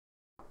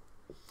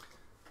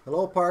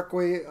Hello,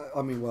 Parkway.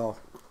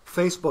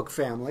 Facebook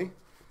family.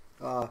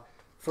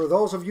 For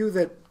those of you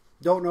that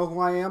don't know who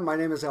I am, my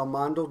name is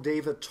Armando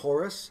David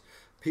Torres.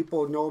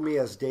 People know me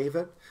as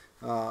David.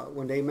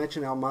 When they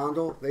mention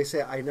Armando, they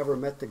say I never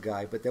met the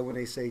guy. But then when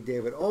they say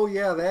David, oh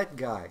yeah, that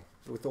guy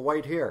with the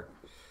white hair.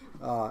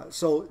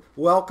 So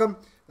welcome.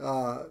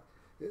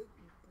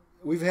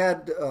 We've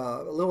had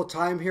a little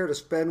time here to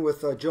spend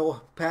with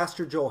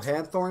Pastor Joe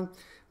Hanthorn.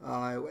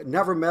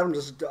 Never met him.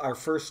 This is our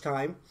first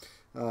time.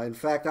 In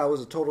fact, I was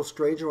a total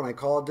stranger when I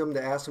called him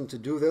to ask him to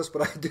do this,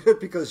 but I did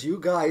it because you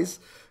guys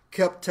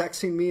kept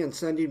texting me and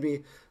sending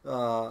me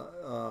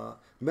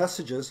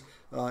messages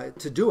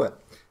to do it.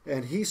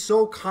 And he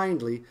so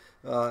kindly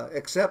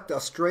accepted a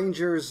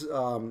stranger's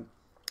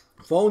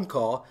phone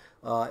call,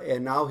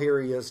 and now here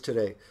he is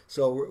today.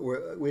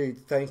 So we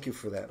thank you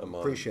for that.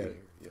 Appreciate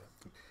it.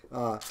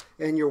 Yeah.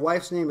 And your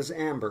wife's name is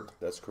Amber.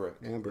 That's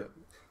correct. Amber.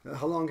 Yeah.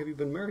 How long have you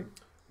been married?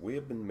 We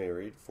have been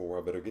married for,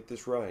 I better get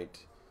this right,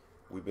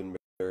 we've been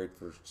married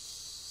for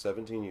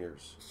 17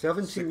 years.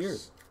 17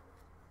 years?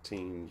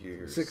 16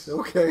 years.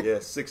 Okay. Yeah,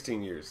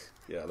 16 years.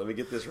 Yeah, let me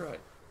get this right.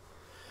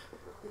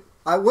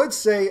 I would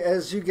say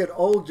as you get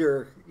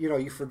older,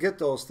 you forget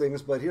those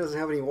things, but he doesn't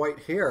have any white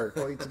hair.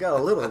 Well, he's got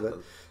a little bit.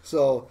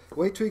 So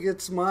wait till he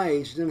gets my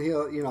age, then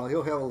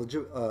he'll have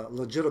a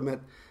legitimate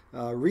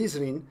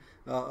reasoning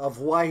of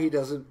why he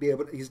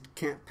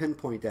can't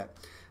pinpoint that.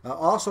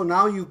 Also,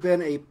 now you've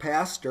been a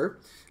pastor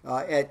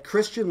at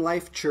Christian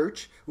Life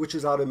Church, which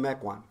is out in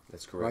Mequon.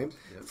 That's correct. Right?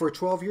 Yep. For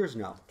 12 years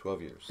now.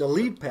 12 years. The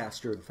lead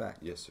pastor, in fact.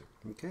 Yes, sir.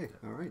 Okay,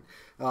 all right.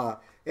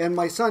 And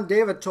my son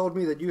David told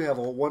me that you have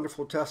a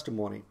wonderful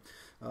testimony.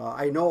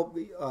 I know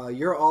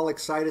you're all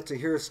excited to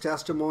hear his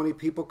testimony.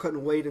 People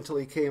couldn't wait until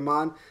he came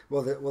on.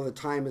 Well, the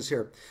time is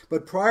here.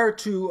 But prior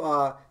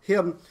to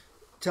him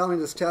telling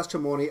his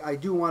testimony, I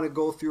do want to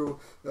go through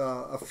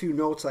a few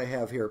notes I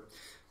have here.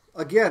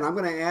 Again, I'm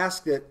going to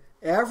ask that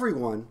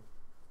everyone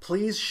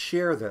please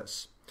share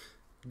this.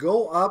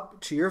 Go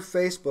up to your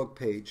Facebook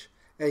page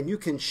and you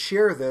can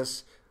share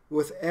this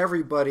with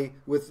everybody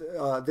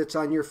that's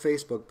on your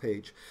Facebook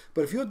page.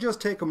 But if you'll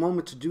just take a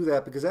moment to do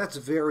that, because that's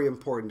very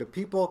important to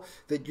people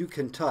that you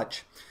can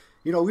touch.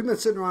 We've been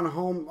sitting around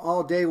home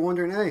all day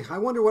wondering, hey, I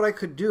wonder what I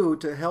could do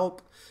to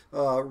help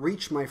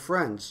reach my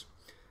friends.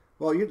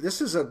 Well,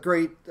 this is a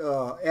great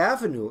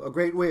avenue, a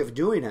great way of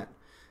doing it.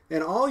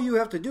 And all you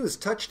have to do is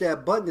touch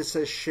that button that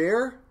says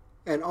share,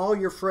 and all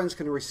your friends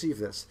can receive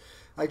this.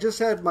 I just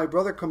had my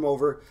brother come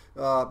over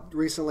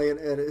recently, and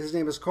his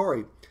name is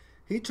Corey.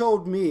 He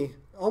told me,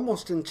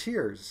 almost in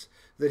tears,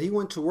 that he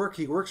went to work.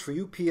 He works for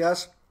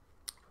UPS,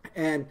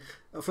 and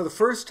for the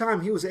first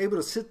time, he was able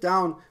to sit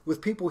down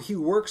with people he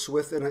works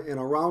with in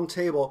a round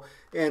table,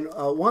 and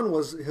one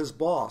was his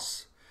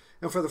boss.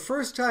 And for the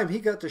first time, he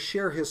got to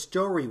share his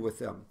story with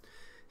them.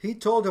 He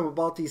told them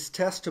about these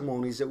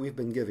testimonies that we've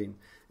been giving.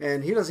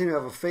 And he doesn't even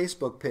have a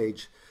Facebook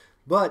page.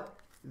 But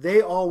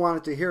they all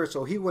wanted to hear it,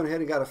 so he went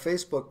ahead and got a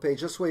Facebook page.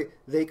 This way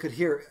they could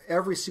hear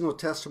every single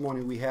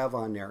testimony we have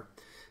on there.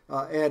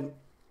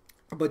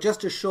 But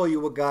just to show you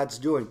what God's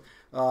doing.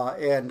 He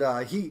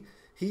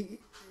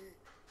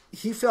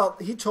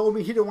told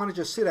me he didn't want to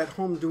just sit at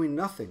home doing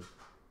nothing.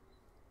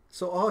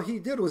 So all he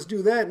did was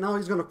do that. Now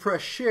he's going to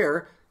press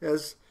share,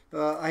 as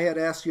I had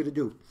asked you to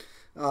do.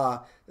 I'm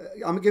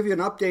going to give you an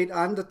update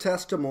on the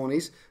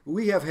testimonies.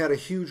 We have had a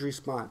huge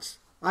response.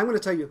 I'm going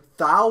to tell you,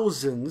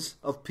 thousands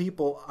of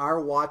people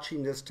are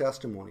watching this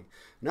testimony.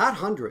 Not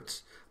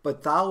hundreds,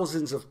 but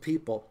thousands of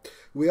people.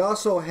 We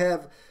also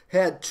have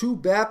had 2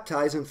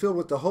 baptized and filled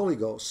with the Holy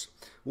Ghost.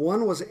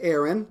 One was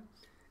Aaron,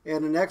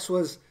 and the next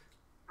was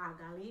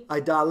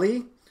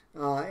Idali.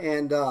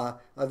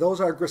 Those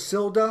are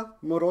Griselda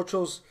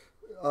Morocho's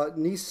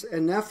niece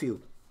and nephew.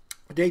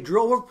 They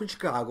drove up from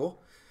Chicago,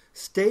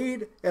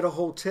 stayed at a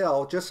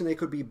hotel just so they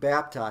could be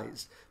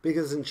baptized.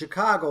 Because in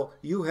Chicago,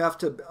 you have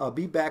to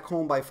be back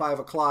home by 5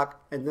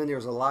 o'clock, and then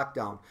there's a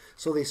lockdown.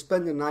 So they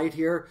spend the night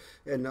here,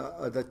 and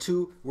the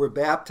 2 were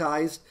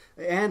baptized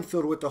and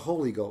filled with the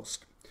Holy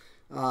Ghost.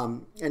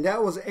 And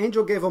that was,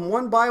 Angel gave them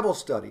one Bible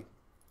study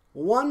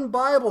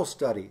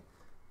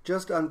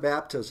just on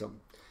baptism.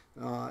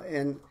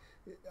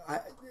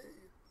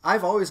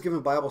 I've always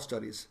given Bible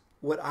studies.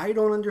 What I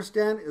don't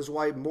understand is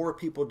why more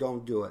people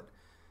don't do it.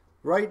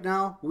 Right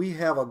now, we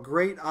have a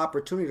great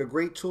opportunity, a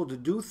great tool to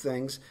do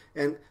things,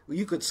 and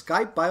you could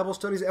Skype Bible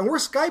studies, and we're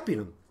Skyping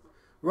them.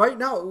 Right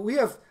now, we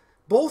have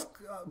both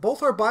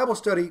our Bible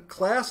study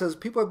classes,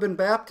 people have been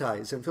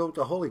baptized and filled with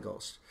the Holy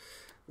Ghost.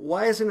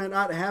 Why isn't it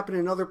not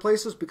happening in other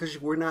places?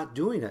 Because we're not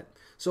doing it.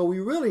 So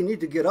we really need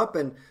to get up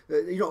and,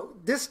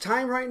 this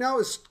time right now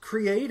is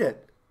created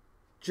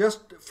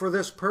just for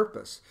this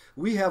purpose.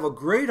 We have a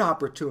great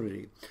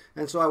opportunity,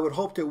 and so I would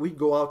hope that we'd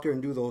go out there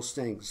and do those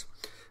things.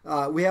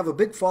 We have a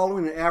big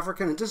following in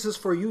Africa, and this is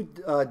for you,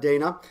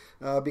 Dana,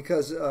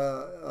 because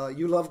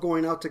you love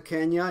going out to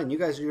Kenya, and you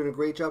guys are doing a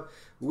great job.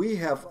 We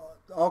have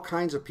all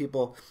kinds of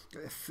people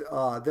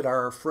that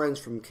are our friends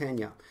from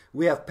Kenya.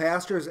 We have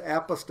pastors,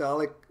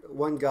 apostolic,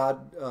 one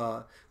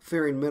God,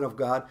 fearing men of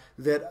God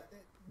that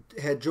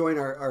had joined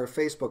our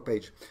Facebook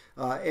page.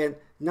 And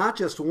not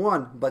just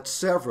one, but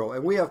several.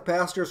 And we have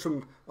pastors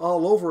from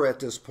all over at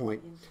this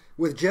point.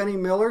 With Jenny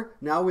Miller,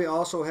 now we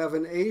also have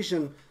an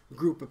Asian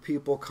group of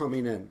people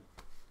coming in.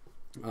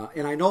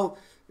 And I know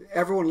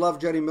everyone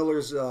loved Jenny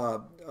Miller's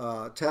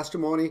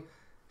testimony.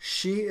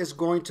 She is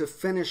going to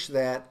finish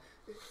that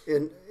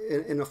in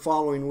the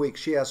following week.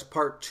 She has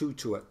part 2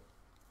 to it.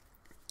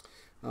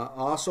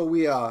 Also,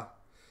 we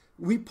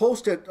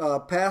posted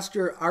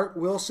Pastor Art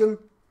Wilson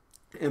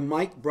and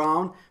Mike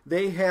Brown.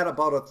 They had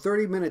about a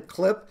 30-minute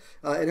clip,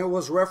 and it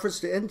was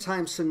referenced to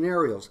end-time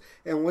scenarios.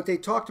 And what they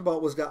talked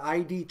about was the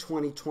ID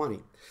 2020.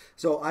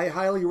 So I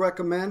highly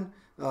recommend,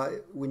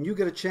 when you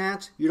get a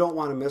chance, you don't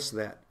want to miss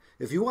that.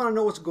 If you want to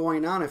know what's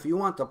going on, if you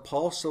want the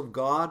pulse of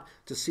God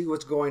to see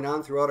what's going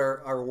on throughout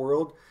our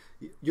world,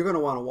 you're going to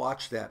want to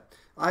watch that.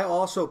 I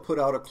also put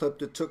out a clip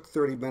that took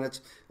 30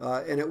 minutes,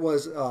 and it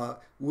was,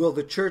 will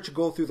the church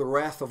go through the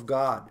wrath of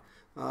God?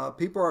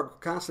 People are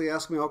constantly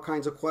asking me all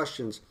kinds of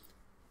questions.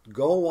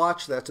 Go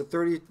watch that. It's a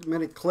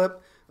 30-minute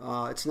clip.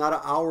 It's not an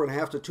hour and a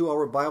half to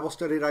 2-hour Bible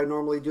study that I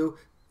normally do.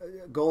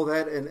 Go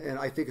that, and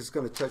I think it's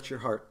going to touch your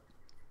heart.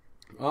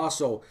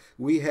 Also,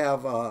 we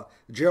have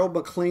Gerald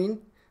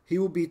McLean. He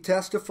will be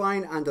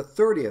testifying on the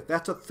 30th.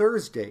 That's a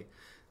Thursday.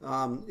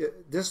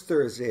 This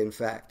Thursday, in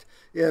fact.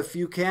 If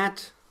you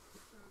can't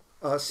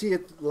see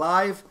it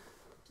live,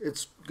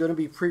 it's going to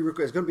be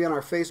pre-recorded. It's going to be on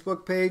our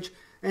Facebook page.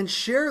 And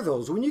share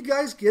those. When you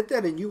guys get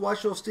that and you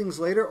watch those things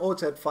later,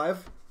 it's at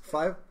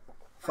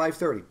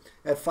 5:30.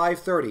 At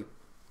 5:30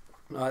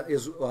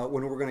 is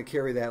when we're going to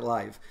carry that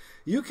live.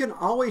 You can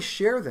always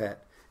share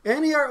that.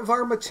 Any of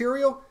our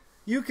material,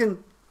 you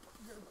can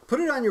put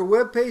it on your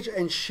webpage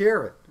and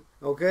share it.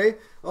 Okay?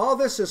 All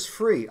this is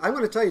free. I'm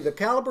going to tell you, the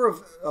caliber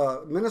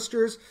of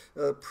ministers,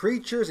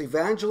 preachers,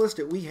 evangelists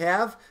that we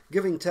have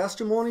giving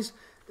testimonies,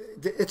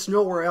 it's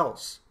nowhere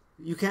else.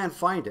 You can't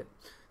find it.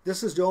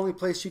 This is the only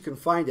place you can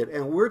find it.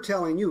 And we're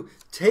telling you,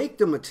 take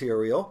the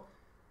material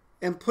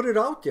and put it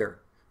out there.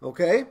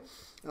 Okay?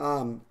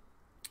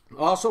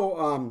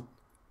 Also,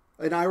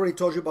 and I already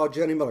told you about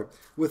Jenny Miller.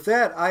 With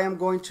that, I am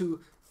going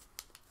to...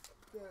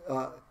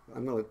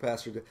 I'm going to let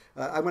Pastor...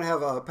 I'm going to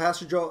have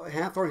Pastor Joe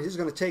Hanthorn. He's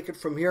going to take it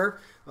from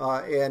here,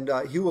 and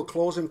he will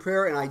close in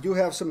prayer. And I do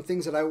have some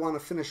things that I want to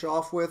finish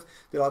off with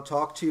that I'll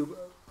talk to you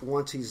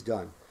once he's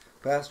done.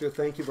 Pastor,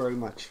 thank you very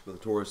much. Brother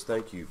Torres,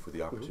 thank you for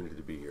the opportunity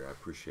to be here. I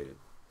appreciate it.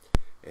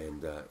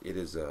 And it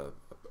is a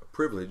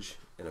privilege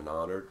and an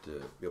honor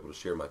to be able to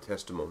share my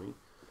testimony.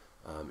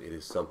 It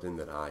is something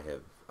that I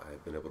have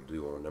been able to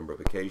do on a number of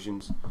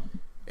occasions,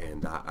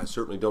 and I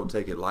certainly don't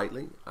take it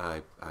lightly.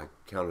 I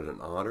count it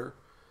an honor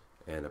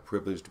and a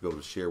privilege to be able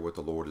to share what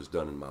the Lord has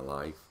done in my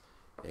life,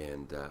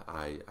 and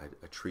I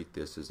treat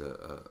this as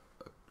a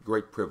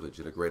great privilege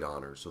and a great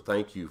honor. So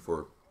thank you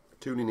for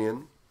tuning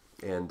in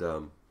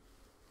and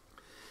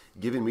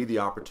giving me the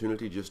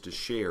opportunity just to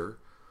share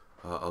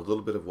a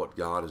little bit of what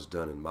God has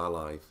done in my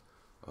life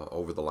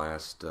over the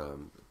last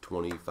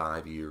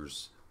 25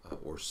 years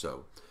or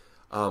so.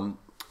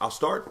 I'll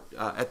start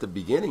at the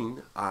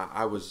beginning.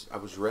 I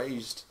was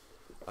raised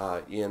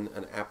in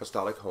an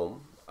apostolic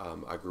home.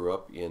 I grew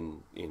up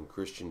in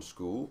Christian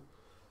school.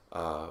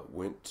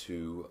 Went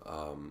to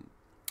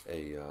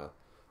a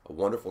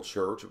wonderful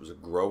church. It was a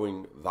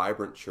growing,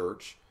 vibrant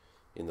church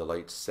in the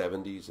late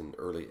 70s and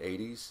early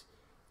 80s.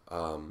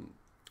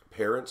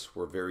 Parents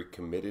were very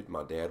committed.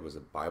 My dad was a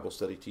Bible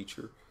study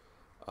teacher.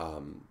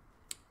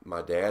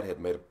 My dad had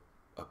made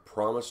a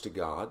promise to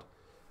God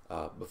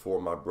before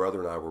my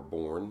brother and I were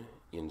born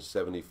in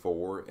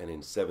 74 and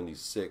in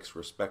 76,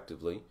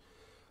 respectively,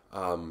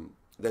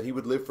 that he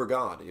would live for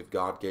God if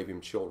God gave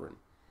him children.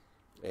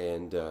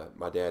 And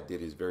my dad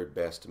did his very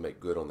best to make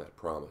good on that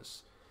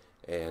promise.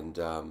 And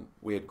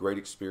we had great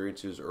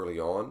experiences early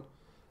on.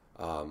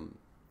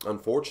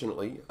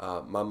 Unfortunately,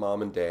 my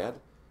mom and dad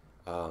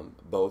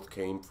both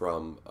came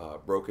from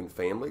broken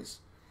families,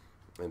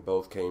 and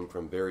both came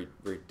from very,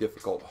 very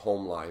difficult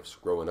home lives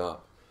growing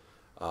up.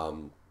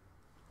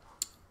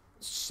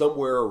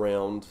 Somewhere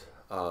around,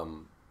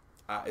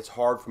 it's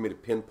hard for me to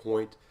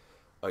pinpoint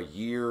a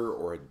year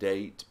or a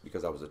date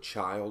because I was a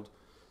child,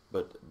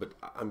 but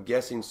I'm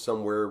guessing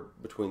somewhere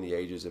between the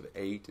ages of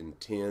 8 and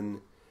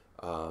 10,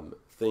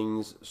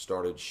 things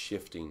started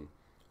shifting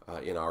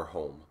in our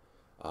home.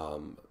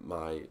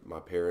 My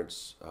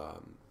parents'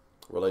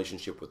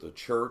 relationship with the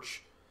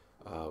church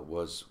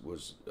was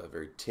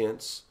very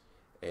tense,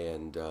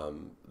 and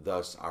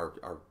thus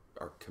our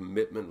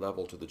commitment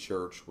level to the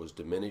church was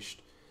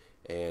diminished,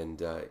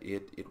 and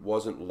it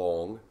wasn't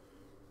long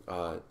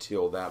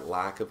till that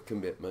lack of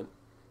commitment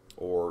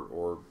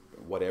or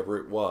whatever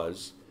it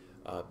was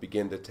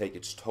began to take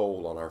its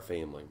toll on our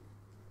family.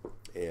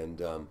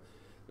 And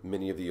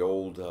many of the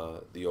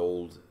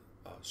old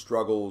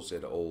struggles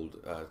and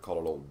call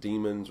it old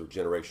demons or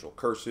generational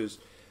curses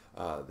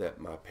that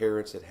my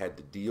parents had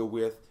to deal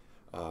with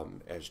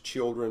as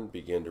children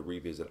began to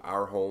revisit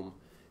our home,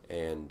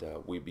 and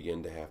we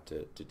began to have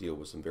to deal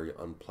with some very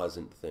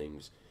unpleasant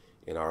things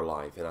in our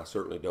life. And I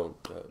certainly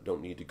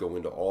don't need to go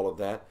into all of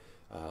that.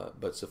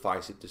 But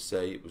suffice it to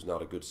say, it was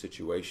not a good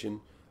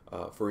situation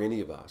for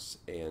any of us.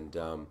 And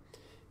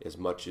as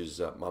much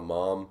as my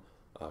mom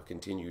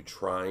continued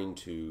trying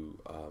to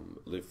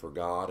live for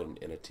God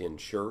and attend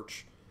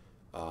church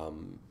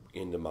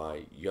into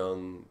my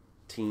young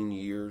teen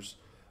years,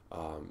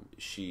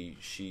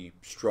 she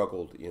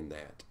struggled in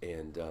that.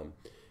 And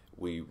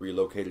we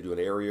relocated to an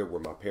area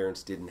where my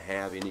parents didn't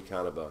have any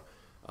kind of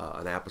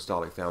an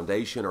apostolic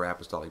foundation or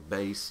apostolic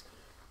base.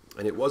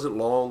 And it wasn't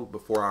long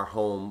before our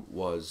home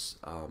was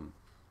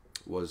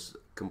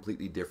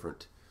completely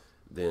different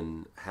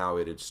than how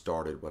it had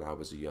started when I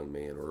was a young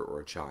man or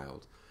a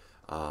child.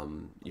 A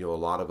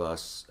lot of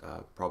us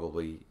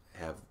probably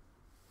have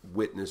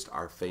witnessed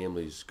our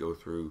families go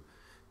through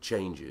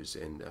changes,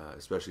 and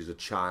especially as a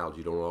child,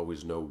 you don't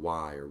always know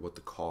why or what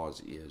the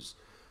cause is.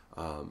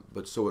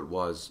 But so it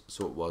was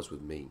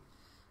with me.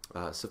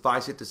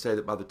 Suffice it to say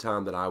that by the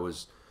time that I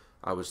was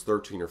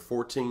 13 or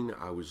 14,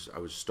 I was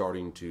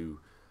starting to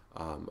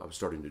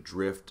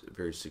drift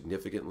very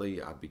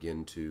significantly. I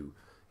began to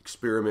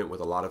experiment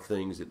with a lot of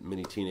things that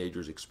many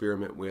teenagers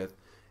experiment with,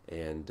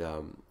 and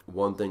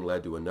one thing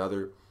led to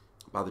another.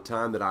 By the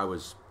time that I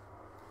was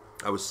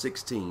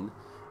 16,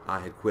 I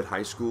had quit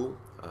high school.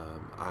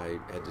 I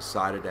had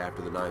decided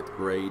after the ninth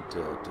grade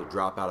to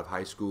drop out of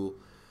high school.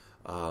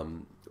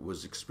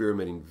 Was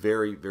experimenting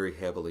very, very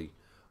heavily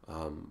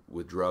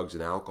with drugs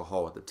and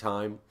alcohol at the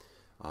time.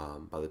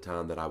 By the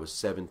time that I was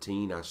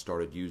 17, I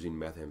started using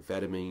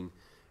methamphetamine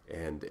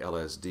and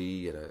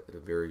LSD at a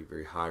very,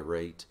 very high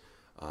rate.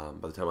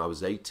 By the time I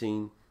was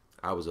 18,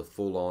 I was a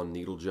full-on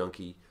needle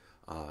junkie,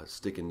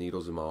 sticking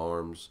needles in my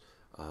arms,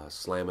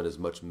 slamming as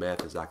much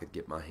meth as I could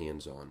get my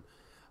hands on.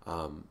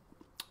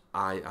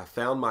 I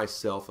found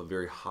myself a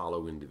very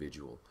hollow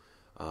individual.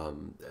 I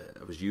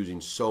was using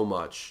so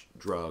much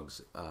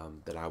drugs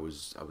that I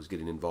was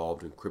getting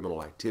involved in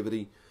criminal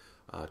activity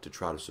to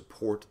try to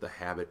support the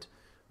habit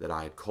that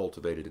I had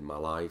cultivated in my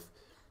life.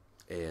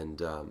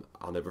 And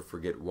I'll never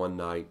forget one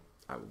night.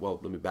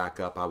 Let me back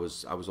up. I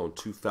was on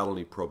 2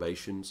 felony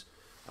probations.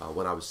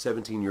 When I was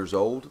 17 years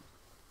old,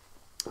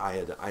 I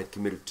had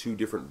committed 2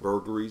 different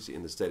burglaries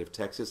in the state of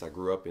Texas. I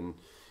grew up in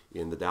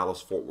the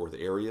Dallas-Fort Worth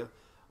area,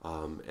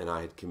 and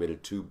I had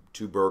committed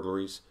two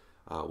burglaries.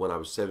 When I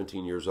was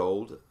 17 years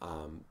old,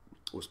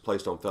 was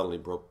placed on felony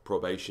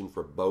probation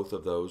for both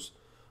of those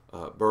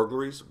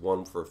burglaries,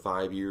 one for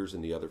 5 years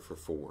and the other for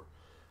 4.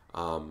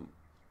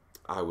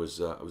 I was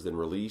then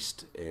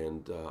released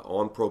and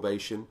on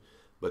probation,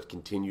 but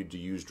continued to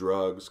use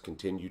drugs,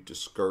 continued to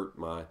skirt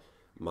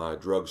my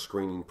drug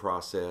screening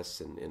process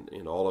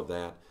and all of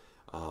that.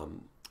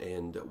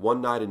 And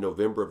one night in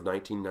November of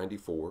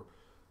 1994,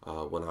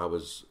 when I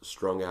was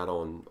strung out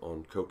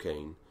on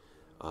cocaine,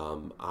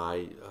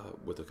 I,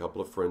 with a couple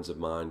of friends of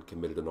mine,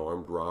 committed an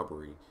armed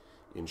robbery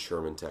in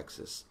Sherman,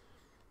 Texas,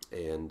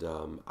 and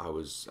I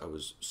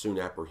was soon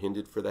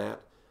apprehended for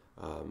that.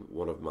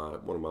 One of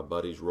my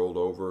buddies rolled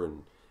over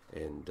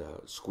and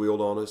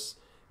squealed on us,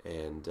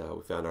 and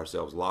we found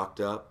ourselves locked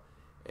up.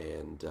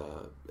 And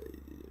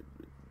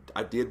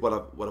I did what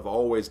I've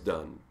always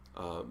done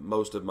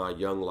most of my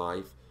young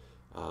life.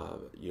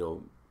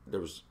 There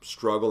was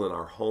struggle in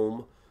our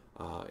home.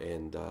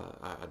 And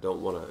I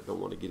don't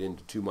want to get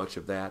into too much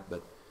of that,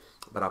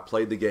 but I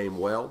played the game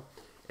well,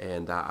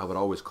 and I would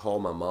always call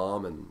my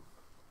mom, and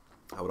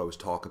I would always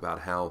talk about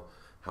how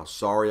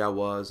sorry I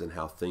was and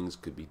how things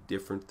could be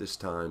different this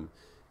time,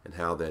 and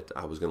how that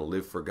I was going to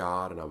live for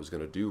God and I was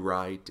going to do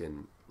right,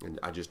 and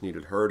I just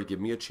needed her to give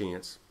me a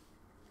chance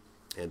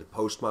and to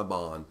post my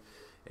bond,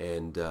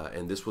 and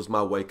this was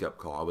my wake-up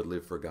call. I would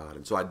live for God,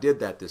 and so I did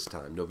that this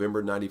time,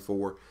 November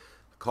 '94.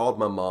 I called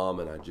my mom,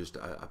 and I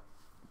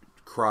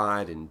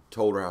cried and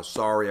told her how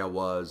sorry I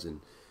was,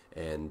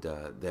 and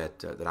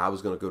that I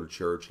was going to go to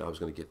church and I was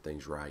going to get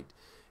things right.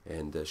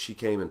 And she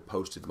came and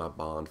posted my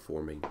bond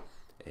for me,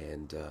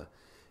 and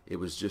it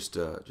was just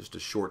a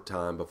short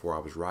time before I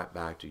was right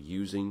back to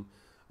using.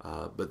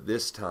 But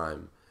this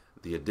time,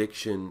 the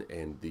addiction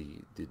and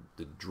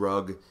the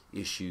drug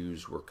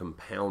issues were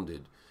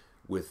compounded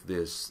with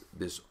this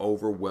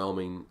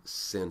overwhelming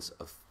sense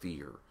of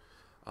fear,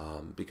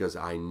 because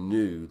I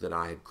knew that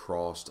I had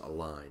crossed a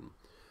line.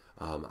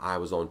 I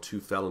was on 2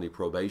 felony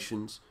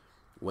probations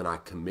when I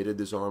committed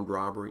this armed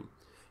robbery,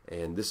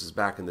 and this is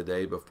back in the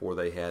day before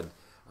they had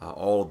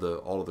all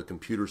of the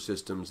computer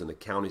systems and the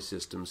county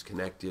systems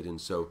connected, and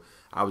so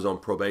I was on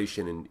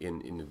probation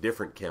in a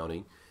different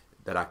county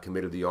that I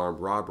committed the armed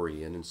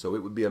robbery in, and so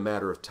it would be a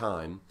matter of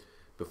time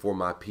before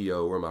my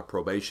PO or my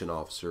probation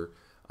officer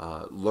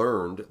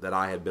learned that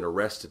I had been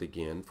arrested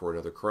again for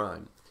another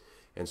crime.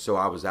 And so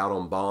I was out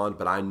on bond,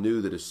 but I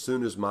knew that as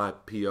soon as my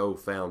PO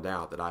found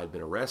out that I had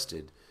been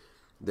arrested,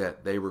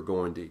 that they were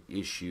going to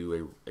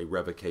issue a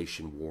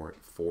revocation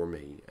warrant for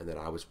me, and that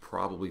I was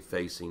probably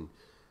facing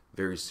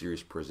very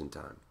serious prison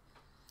time.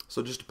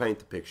 So just to paint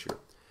the picture,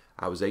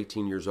 I was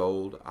 18 years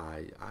old.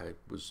 I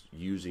was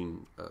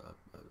using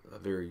a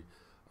very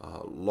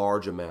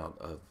large amount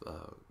of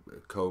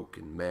coke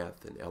and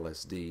meth and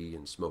LSD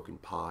and smoking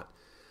pot.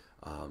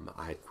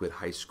 I had quit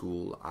high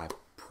school. I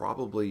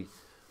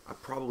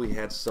probably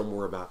had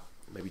somewhere about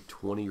maybe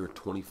 20 or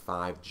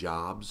 25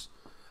 jobs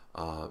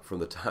from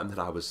the time that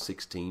I was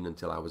 16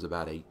 until I was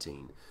about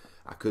 18.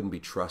 I couldn't be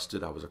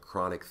trusted. I was a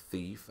chronic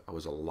thief. I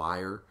was a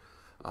liar.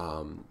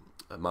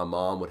 My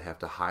mom would have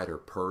to hide her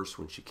purse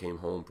when she came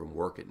home from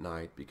work at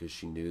night because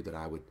she knew that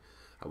I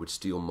would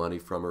steal money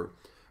from her.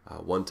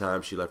 One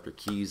time she left her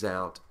keys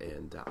out,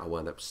 and I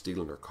wound up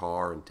stealing her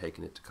car and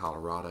taking it to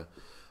Colorado.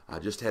 I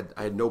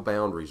had no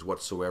boundaries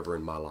whatsoever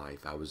in my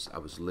life. I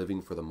was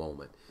living for the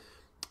moment,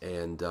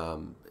 and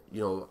the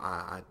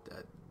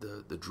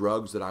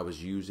drugs that I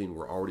was using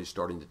were already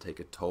starting to take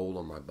a toll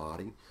on my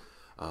body.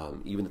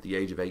 Even at the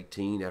age of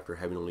 18, after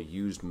having only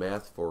used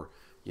meth for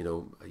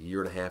a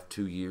year and a half,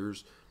 2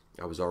 years,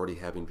 I was already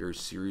having very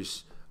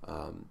serious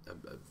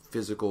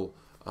physical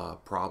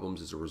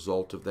problems as a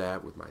result of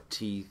that with my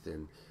teeth,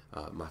 and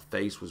my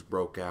face was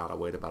broke out. I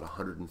weighed about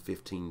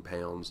 115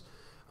 pounds.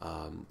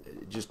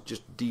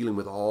 Just dealing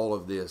with all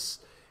of this,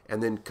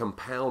 and then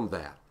compound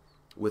that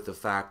with the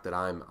fact that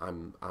I'm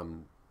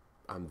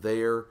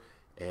there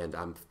and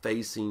I'm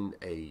facing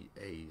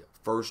a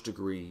first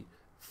degree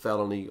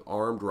felony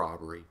armed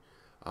robbery,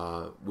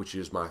 which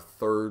is my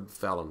third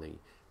felony,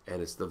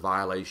 and it's the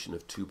violation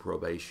of 2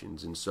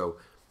 probations. And so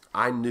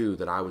I knew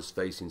that I was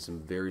facing some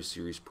very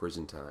serious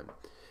prison time.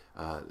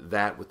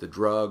 That with the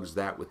drugs,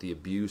 that with the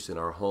abuse in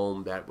our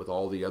home, that with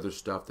all the other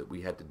stuff that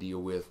we had to deal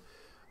with,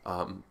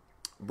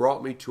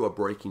 brought me to a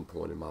breaking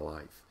point in my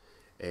life.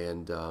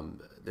 And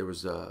there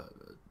was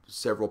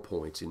several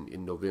points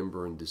in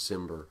November and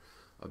December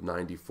of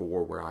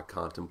 '94 where I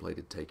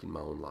contemplated taking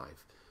my own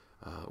life,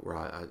 where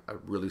I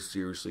really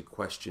seriously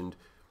questioned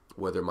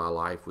whether my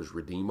life was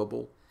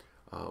redeemable,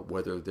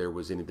 whether there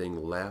was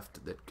anything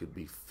left that could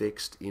be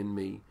fixed in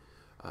me.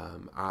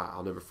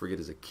 I'll never forget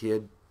as a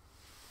kid,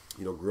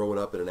 growing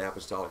up in an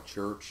apostolic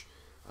church,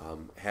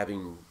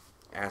 having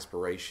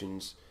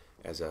aspirations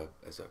as a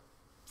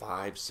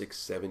 5, 6,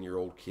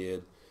 7-year-old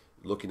kid,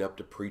 looking up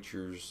to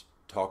preachers,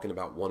 talking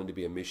about wanting to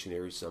be a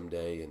missionary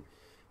someday, and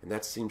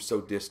that seemed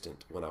so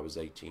distant when I was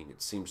 18.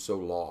 It seemed so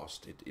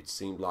lost. It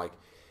seemed like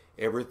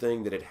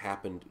everything that had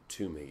happened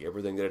to me,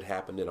 everything that had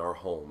happened in our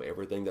home,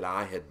 everything that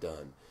I had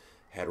done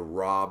had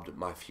robbed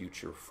my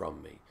future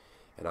from me.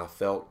 And I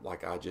felt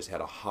like I just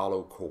had a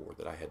hollow core,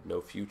 that I had no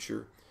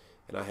future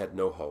and I had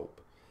no hope.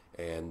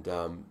 And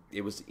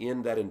it was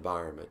in that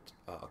environment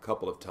a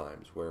couple of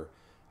times where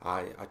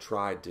I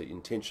tried to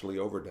intentionally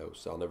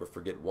overdose. I'll never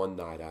forget one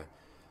night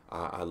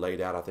I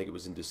laid out, I think it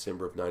was in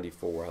December of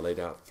 '94, I laid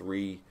out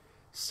 3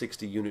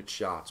 60-unit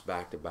shots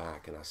back to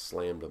back, and I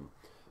slammed them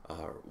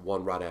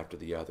one right after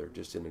the other,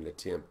 just in an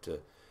attempt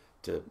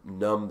to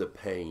numb the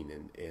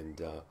pain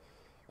and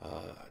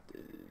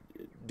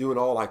doing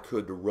all I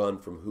could to run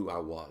from who I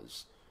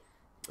was.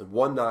 And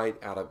one night,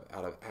 out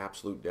of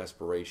absolute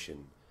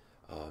desperation,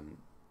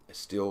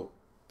 still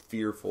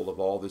fearful of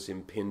all this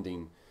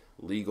impending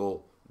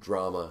legal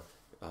drama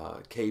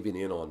caving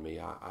in on me.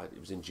 It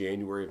was in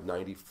January of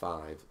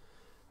 '95.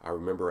 I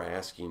remember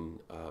asking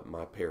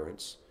my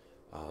parents.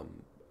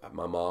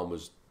 My mom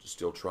was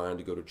still trying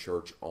to go to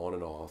church on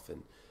and off,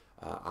 and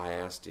I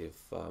asked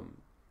if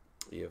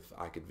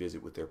I could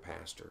visit with their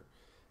pastor.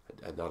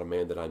 Not a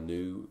man that I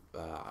knew.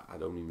 I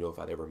don't even know if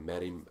I'd ever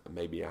met him.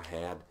 Maybe I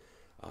had,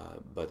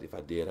 but if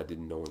I did, I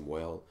didn't know him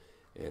well.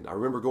 And I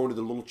remember going to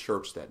the little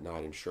church that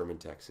night in Sherman,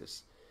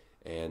 Texas,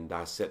 and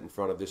I sat in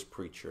front of this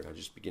preacher, and I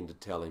just began to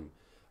tell him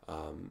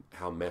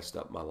how messed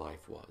up my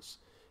life was,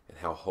 and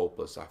how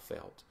hopeless I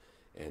felt,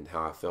 and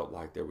how I felt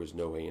like there was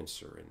no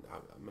answer. And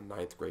I'm a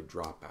 9th grade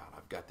dropout.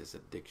 I've got this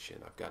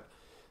addiction. I've got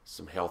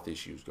some health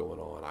issues going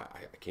on.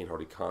 I can't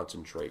hardly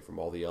concentrate from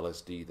all the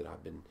LSD that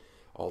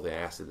all the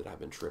acid that I've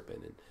been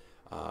tripping.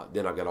 And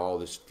then I've got all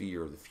this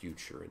fear of the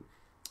future. And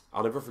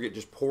I'll never forget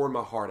just pouring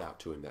my heart out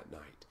to him that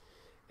night.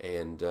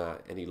 And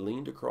he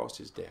leaned across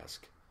his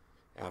desk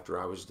after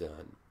I was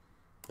done,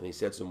 and he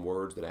said some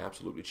words that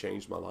absolutely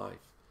changed my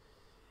life.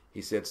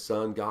 He said,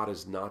 "Son, God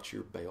is not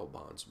your bail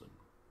bondsman."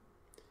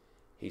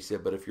 He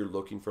said, "But if you're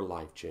looking for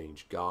life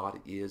change, God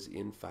is,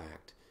 in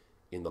fact,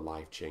 in the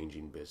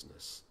life-changing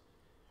business."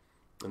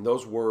 And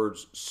those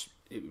words,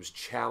 it was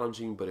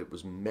challenging, but it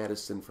was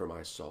medicine for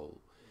my soul.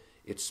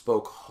 It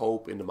spoke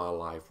hope into my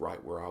life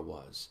right where I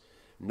was.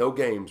 No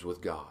games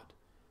with God.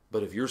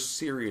 But if you're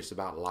serious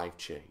about life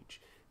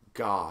change,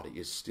 God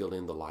is still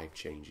in the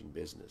life-changing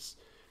business.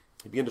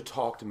 He began to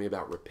talk to me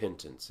about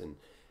repentance,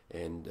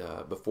 and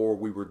before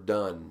we were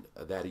done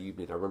that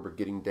evening, I remember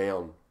getting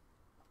down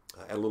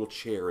at a little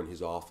chair in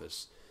his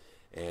office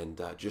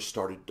and just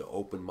started to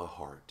open my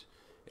heart.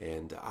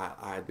 And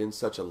I had been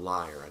such a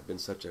liar. I'd been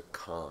such a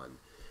con.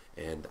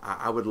 And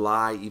I would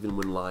lie even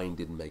when lying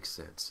didn't make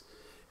sense.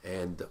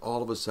 And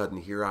all of a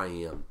sudden, here I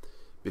am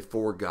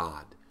before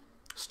God,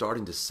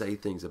 starting to say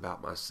things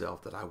about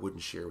myself that I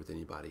wouldn't share with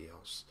anybody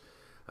else.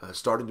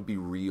 Starting to be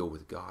real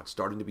with God,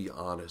 starting to be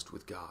honest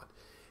with God.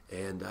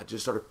 And I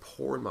just started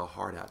pouring my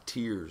heart out.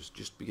 Tears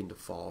just began to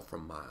fall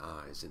from my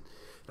eyes. And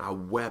I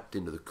wept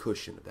into the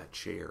cushion of that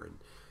chair and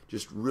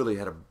just really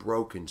had a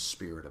broken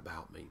spirit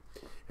about me.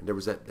 And there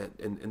was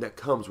and that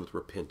comes with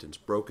repentance.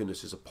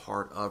 Brokenness is a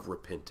part of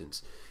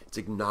repentance. It's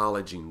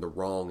acknowledging the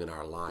wrong in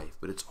our life,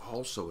 but it's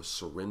also a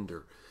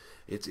surrender.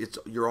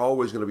 You're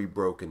always going to be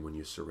broken when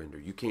you surrender.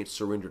 You can't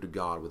surrender to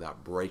God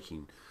without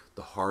breaking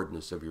the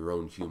hardness of your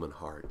own human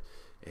heart.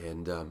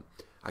 And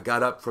I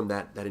got up from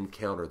that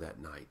encounter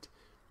that night,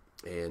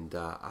 and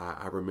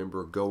I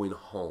remember going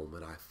home,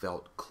 and I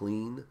felt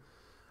clean.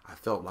 I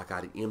felt like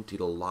I'd emptied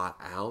a lot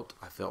out.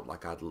 I felt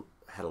like I'd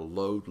had a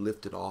load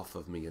lifted off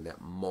of me in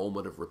that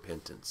moment of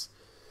repentance.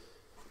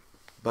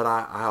 But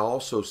I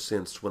also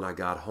sensed when I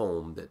got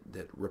home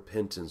that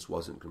repentance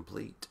wasn't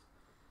complete,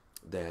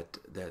 that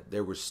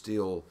there was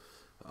still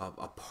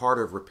a part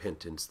of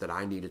repentance that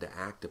I needed to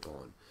act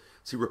upon.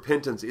 See,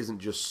 repentance isn't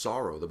just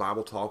sorrow. The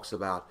Bible talks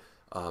about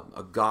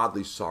a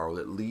godly sorrow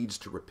that leads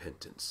to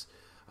repentance,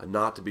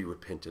 not to be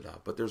repented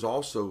of. But there's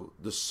also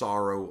the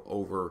sorrow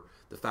over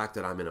the fact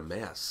that I'm in a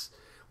mess.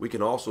 We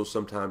can also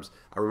sometimes,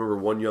 I remember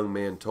one young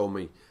man told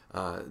me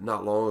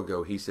not long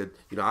ago, he said,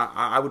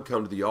 I would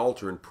come to the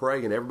altar and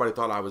pray, and everybody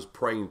thought I was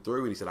praying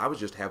through, and he said, I was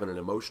just having an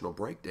emotional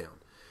breakdown.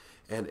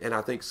 And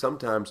I think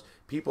sometimes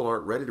people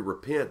aren't ready to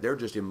repent. They're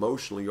just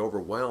emotionally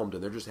overwhelmed,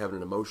 and they're just having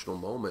an emotional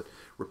moment.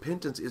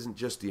 Repentance isn't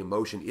just the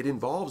emotion. It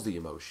involves the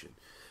emotion.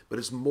 But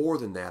it's more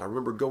than that. I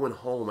remember going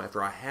home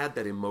after I had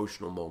that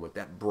emotional moment,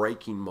 that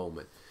breaking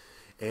moment.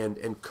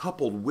 And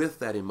coupled with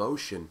that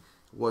emotion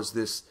was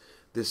this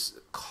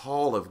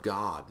call of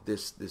God,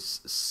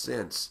 this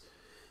sense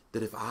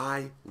that if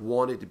I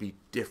wanted to be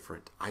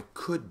different, I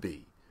could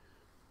be.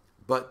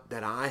 But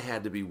that I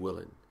had to be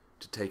willing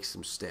to take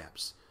some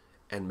steps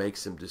and make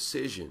some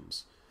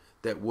decisions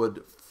that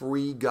would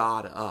free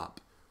God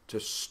up to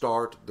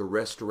start the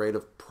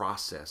restorative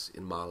process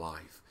in my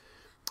life.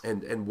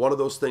 And one of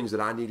those things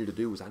that I needed to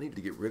do was I needed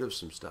to get rid of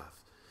some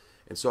stuff.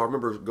 And so I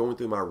remember going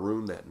through my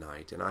room that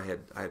night, and I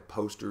had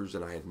posters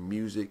and I had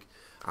music.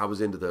 I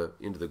was into the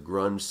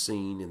grunge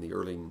scene in the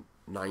early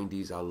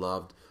 90s. I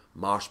loved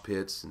mosh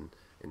pits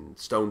and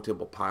Stone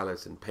Temple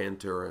Pilots and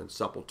Pantera and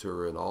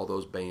Sepultura and all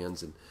those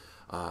bands, and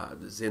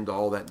was into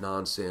all that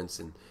nonsense.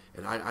 And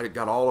I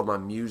got all of my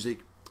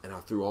music, and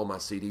I threw all my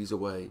CDs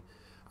away.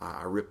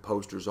 I ripped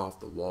posters off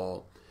the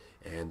wall,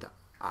 and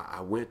I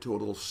went to a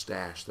little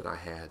stash that I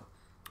had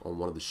on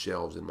one of the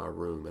shelves in my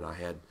room, and I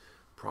had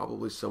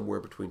probably somewhere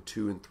between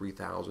 $2,000 and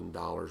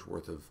 $3,000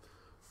 worth of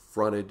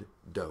fronted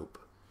dope,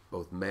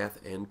 both meth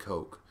and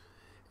coke.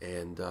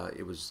 And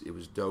it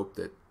was dope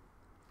that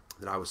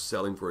I was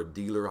selling for a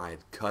dealer. I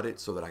had cut it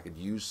so that I could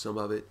use some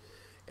of it,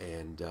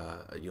 and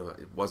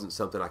it wasn't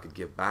something I could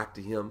give back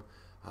to him.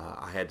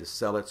 I had to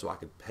sell it so I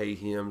could pay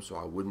him, so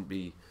I wouldn't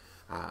be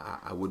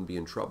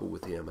in trouble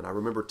with him. And I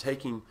remember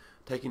taking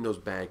those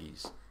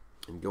baggies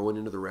and going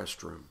into the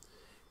restroom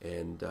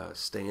and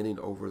standing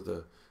over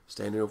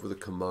the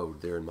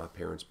commode there in my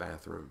parents'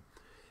 bathroom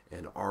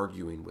and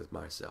arguing with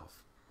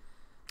myself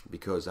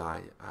because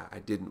I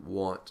didn't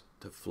want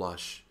to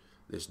flush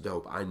this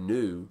dope. I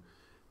knew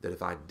that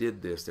if I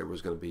did this, there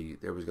was going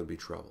to be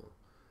trouble.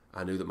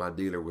 I knew that my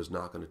dealer was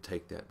not going to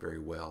take that very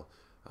well.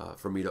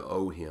 For me to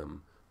owe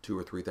him $2,000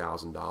 or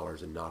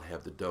 $3,000 and not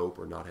have the dope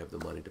or not have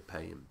the money to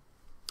pay him.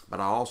 But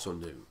I also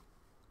knew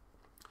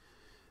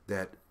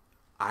that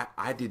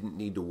I didn't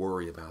need to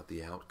worry about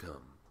the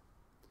outcome.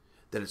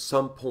 That at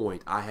some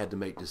point I had to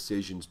make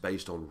decisions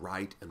based on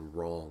right and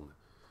wrong,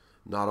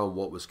 not on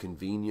what was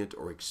convenient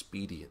or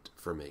expedient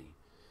for me.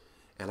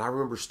 And I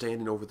remember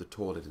standing over the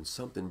toilet and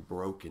something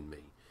broke in me.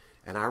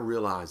 And I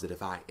realized that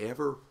if I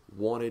ever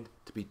wanted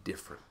to be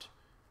different,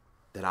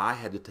 that I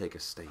had to take a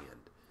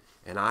stand.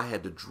 And I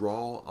had to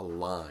draw a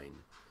line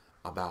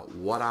about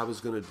what I was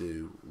going to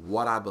do,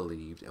 what I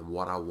believed, and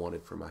what I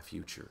wanted for my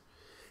future.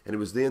 And it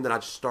was then that I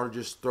started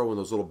just throwing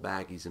those little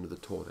baggies into the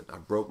toilet. I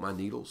broke my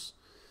needles.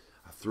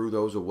 I threw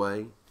those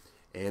away.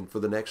 And for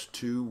the next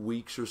 2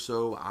 weeks or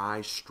so,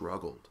 I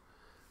struggled.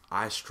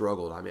 I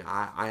mean,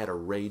 I had a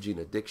raging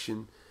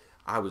addiction.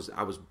 I was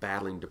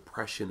battling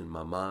depression in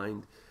my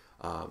mind.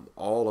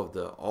 All of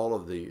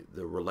the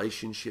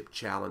relationship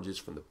challenges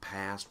from the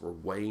past were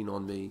weighing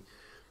on me.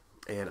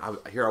 And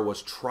here I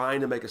was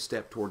trying to make a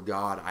step toward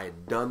God. I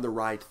had done the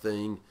right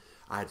thing.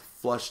 I had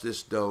flushed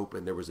this dope,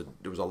 and there was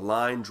a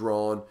line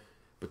drawn,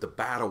 but the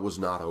battle was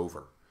not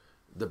over.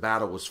 The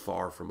battle was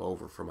far from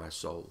over for my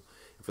soul.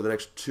 And for the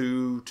next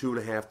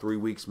 2.5, 3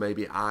 weeks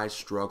maybe, I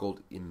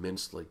struggled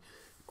immensely,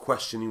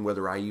 questioning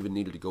whether I even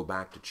needed to go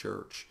back to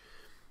church.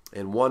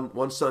 And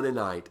one Sunday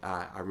night,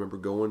 I remember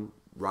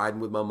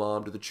riding with my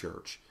mom to the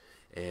church,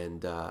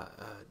 and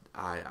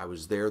I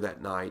was there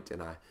that night,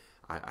 and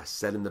I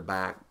sat in the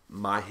back.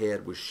 My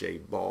head was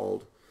shaved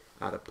bald.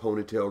 I had a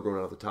ponytail growing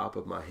out of the top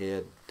of my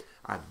head.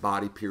 I had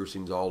body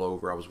piercings all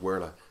over. I was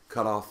wearing a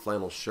cut-off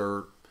flannel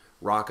shirt,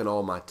 rocking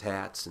all my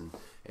tats, and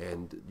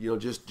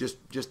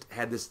just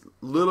had this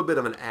little bit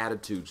of an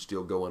attitude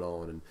still going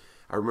on. And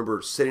I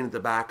remember sitting at the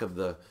back of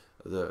the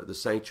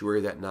sanctuary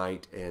that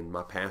night, and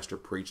my pastor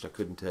preached. I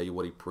couldn't tell you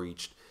what he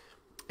preached.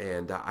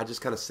 And I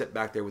just kind of sat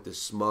back there with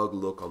this smug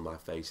look on my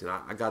face. And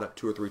I got up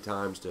 2 or 3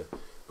 times to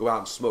go out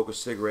and smoke a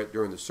cigarette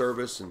during the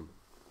service,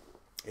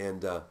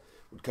 and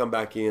would come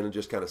back in and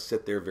just kind of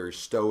sit there, very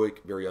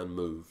stoic, very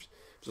unmoved.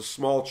 It was a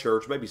small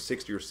church, maybe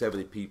 60 or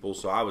 70 people,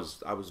 so I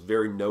was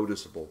very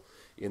noticeable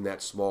in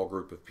that small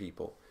group of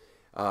people.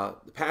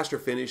 The pastor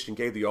finished and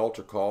gave the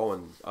altar call,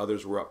 and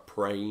others were up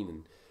praying,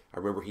 and I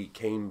remember he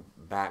came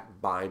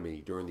back by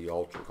me during the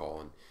altar call,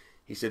 and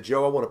he said,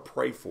 "Joe, I want to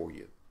pray for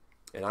you."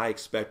 And I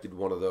expected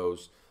one of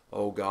those,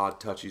 "Oh, God,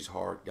 touch his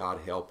heart.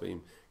 God, help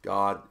him.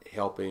 God,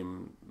 help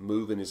him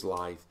move in his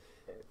life."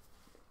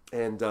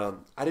 And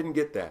I didn't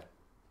get that.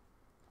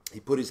 He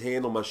put his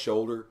hand on my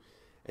shoulder,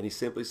 and he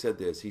simply said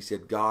this. He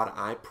said, "God,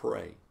 I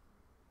pray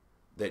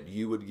that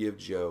you would give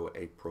Joe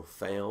a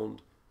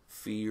profound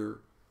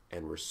fear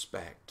and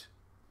respect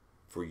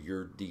for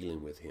your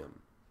dealing with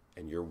him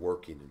and your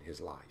working in his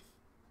life."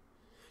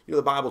 You know,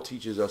 the Bible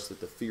teaches us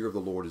that the fear of the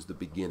Lord is the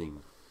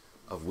beginning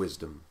of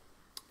wisdom.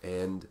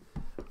 And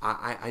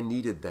I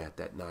needed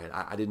that night.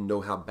 I didn't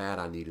know how bad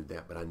I needed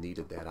that, but I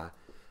needed that.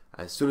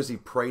 As soon as he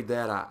prayed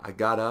that, I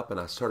got up and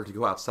I started to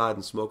go outside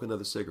and smoke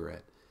another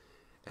cigarette.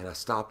 And I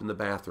stopped in the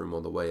bathroom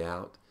on the way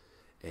out,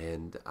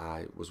 and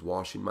I was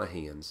washing my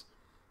hands.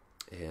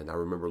 And I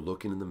remember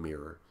looking in the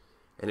mirror,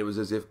 and it was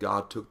as if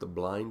God took the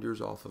blinders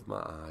off of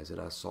my eyes, and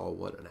I saw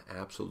what an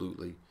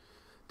absolutely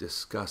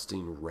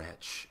disgusting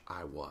wretch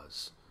I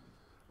was.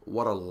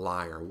 What a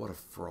liar, what a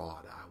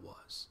fraud I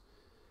was.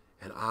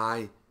 And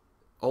I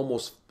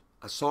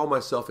saw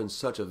myself in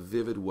such a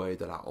vivid way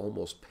that I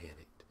almost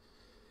panicked.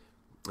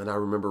 And I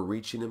remember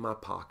reaching in my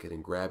pocket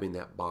and grabbing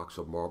that box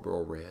of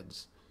Marlboro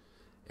Reds,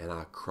 and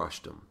I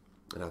crushed them,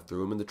 and I threw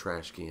them in the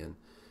trash can,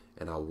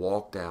 and I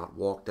walked down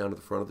to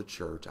the front of the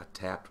church. I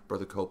tapped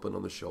Brother Copeland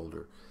on the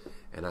shoulder,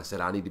 and I said,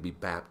 "I need to be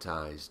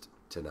baptized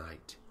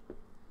tonight."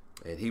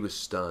 And he was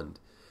stunned.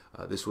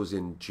 This was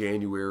in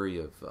January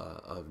of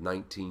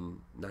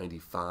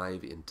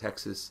 1995 in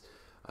Texas.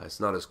 It's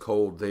not as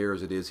cold there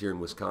as it is here in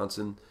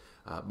Wisconsin,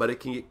 but it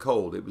can get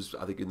cold. It was,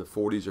 I think, in the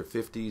 40s or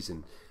 50s,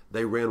 and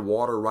they ran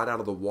water right out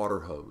of the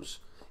water hose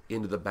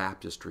into the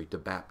baptistry to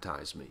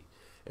baptize me.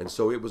 And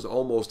so it was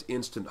almost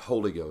instant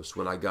Holy Ghost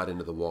when I got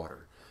into the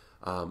water.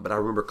 But I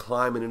remember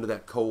climbing into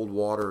that cold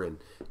water,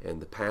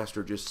 and the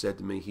pastor just said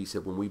to me, he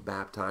said, "When we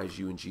baptize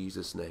you in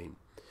Jesus' name,"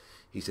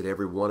 he said,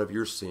 "every one of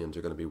your sins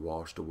are going to be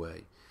washed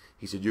away."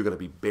 He said, "You're going to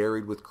be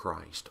buried with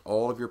Christ.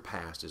 All of your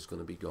past is going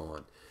to be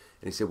gone."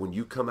 And he said, "When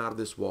you come out of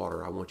this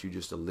water, I want you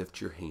just to lift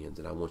your hands,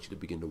 and I want you to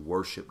begin to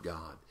worship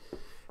God."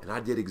 And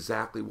I did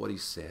exactly what he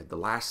said. The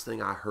last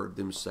thing I heard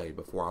them say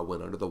before I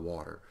went under the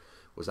water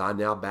was, "I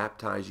now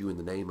baptize you in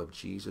the name of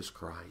Jesus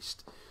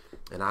Christ."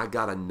 And I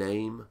got a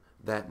name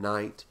that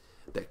night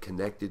that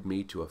connected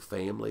me to a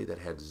family that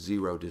had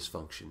zero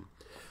dysfunction.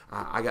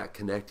 I got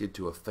connected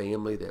to a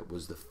family that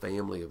was the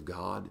family of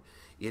God.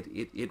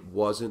 It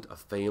wasn't a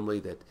family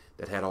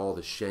that had all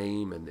the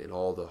shame and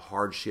all the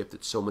hardship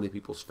that so many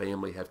people's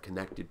family have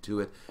connected to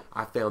it.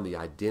 I found the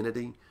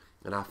identity,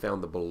 and I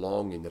found the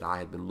belonging that I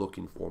had been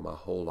looking for my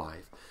whole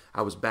life.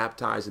 I was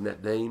baptized in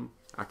that name.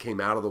 I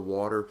came out of the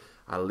water.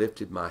 I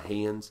lifted my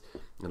hands,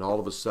 and all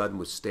of a sudden,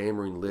 with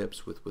stammering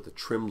lips, with a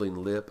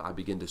trembling lip, I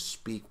began to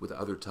speak with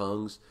other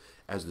tongues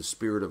as the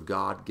Spirit of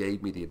God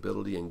gave me the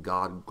ability, and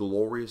God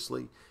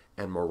gloriously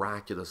and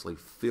miraculously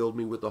filled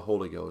me with the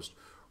Holy Ghost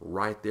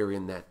right there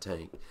in that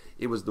tank.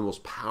 It was the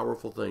most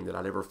powerful thing that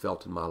I'd ever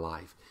felt in my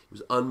life. It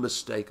was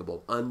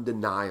unmistakable,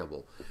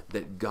 undeniable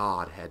that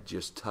God had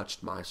just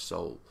touched my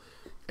soul.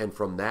 And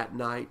from that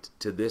night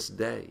to this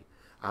day,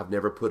 I've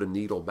never put a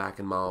needle back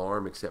in my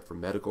arm except for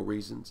medical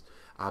reasons.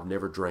 I've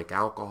never drank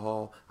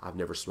alcohol. I've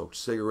never smoked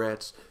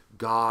cigarettes.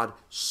 God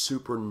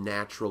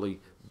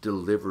supernaturally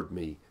delivered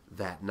me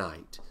that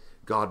night.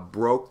 God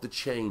broke the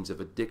chains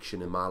of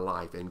addiction in my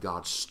life, and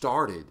God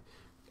started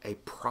a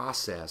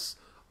process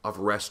of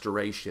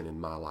restoration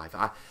in my life.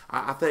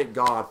 I thank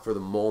God for the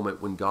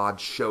moment when God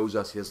shows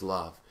us his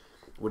love,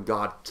 when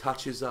God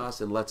touches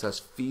us and lets us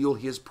feel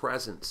his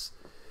presence.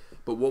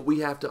 But what we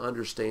have to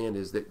understand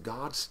is that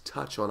God's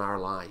touch on our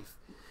life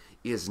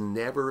is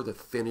never the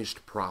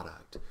finished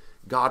product.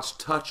 God's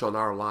touch on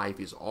our life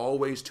is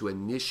always to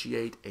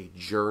initiate a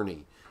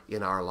journey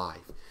in our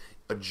life,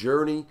 a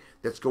journey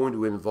that's going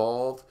to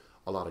involve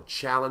a lot of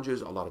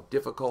challenges, a lot of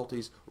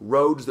difficulties,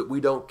 roads that we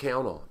don't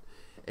count on.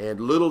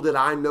 And little did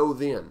I know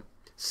then,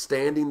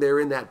 standing there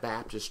in that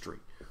baptistry,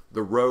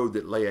 the road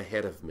that lay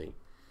ahead of me,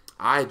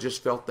 I had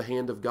just felt the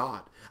hand of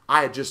God.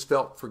 I had just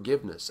felt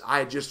forgiveness. I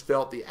had just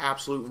felt the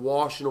absolute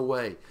washing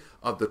away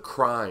of the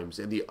crimes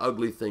and the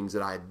ugly things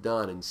that I had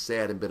done and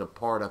said and been a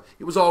part of.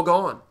 It was all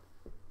gone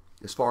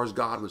as far as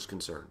God was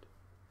concerned.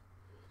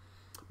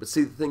 But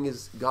see, the thing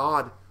is,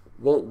 God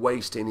won't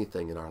waste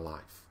anything in our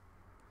life.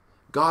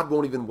 God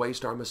won't even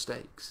waste our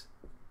mistakes.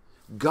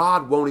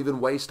 God won't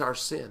even waste our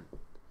sin.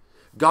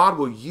 God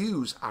will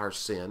use our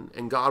sin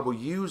and God will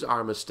use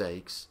our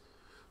mistakes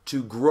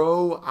to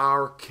grow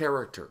our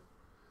character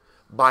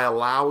by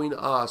allowing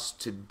us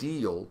to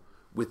deal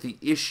with the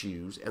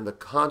issues and the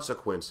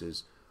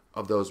consequences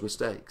of those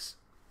mistakes.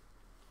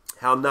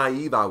 How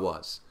naive I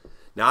was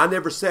Now, I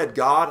never said,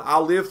 God,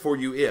 I'll live for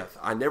you if.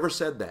 I never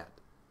said that,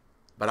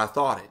 but I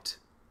thought it.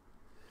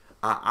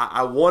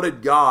 I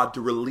wanted God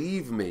to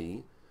relieve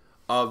me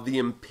of the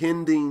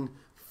impending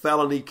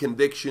felony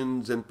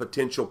convictions and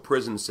potential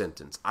prison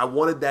sentence. I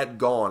wanted that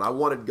gone. I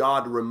wanted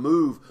God to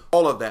remove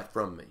all of that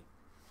from me.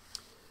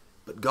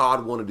 But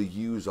God wanted to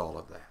use all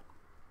of that.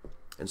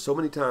 And so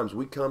many times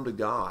we come to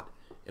God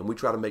and we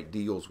try to make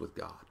deals with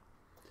God.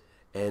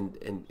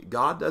 And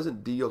God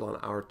doesn't deal on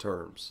our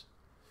terms.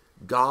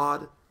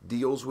 God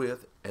deals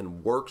with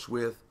and works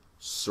with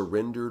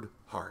surrendered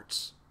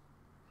hearts.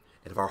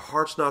 And if our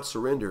heart's not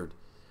surrendered,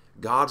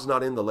 God's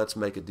not in the let's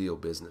make a deal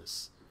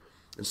business.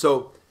 And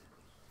so,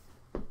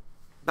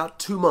 about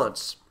 2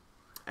 months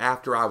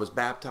after I was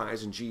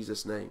baptized in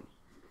Jesus' name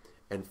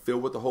and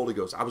filled with the Holy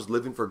Ghost, I was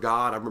living for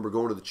God. I remember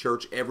going to the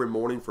church every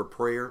morning for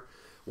prayer.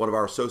 One of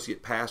our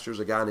associate pastors,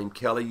 a guy named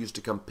Kelly, used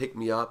to come pick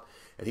me up,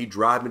 and he'd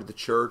drive me to the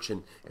church,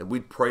 and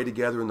we'd pray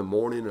together in the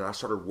morning, and I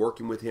started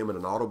working with him in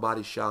an auto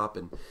body shop,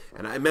 and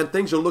man,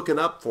 things are looking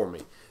up for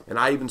me. And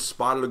I even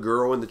spotted a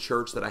girl in the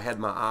church that I had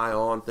my eye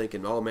on,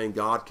 thinking, oh man,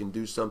 God can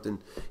do something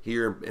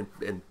here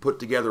and put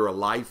together a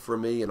life for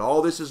me, and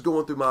all this is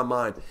going through my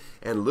mind.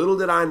 And little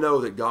did I know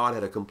that God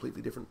had a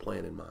completely different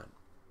plan in mind.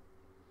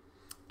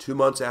 2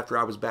 months after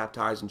I was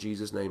baptized in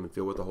Jesus' name and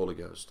filled with the Holy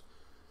Ghost,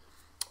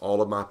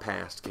 all of my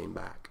past came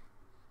back.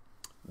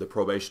 The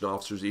probation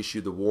officers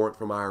issued the warrant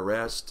for my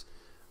arrest.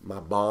 My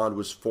bond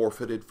was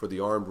forfeited for the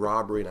armed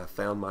robbery, and I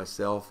found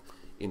myself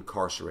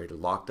incarcerated,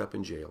 locked up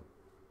in jail.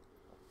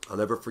 I'll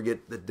never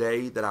forget the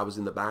day that I was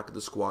in the back of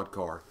the squad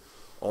car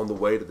on the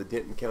way to the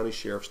Denton County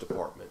Sheriff's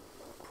Department,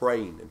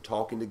 praying and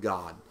talking to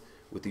God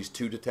with these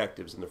 2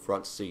 detectives in the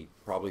front seat,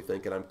 probably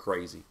thinking I'm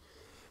crazy.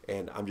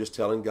 And I'm just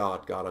telling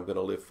God, God, I'm going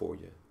to live for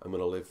you. I'm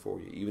going to live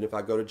for you. Even if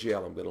I go to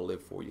jail, I'm going to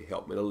live for you.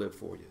 Help me to live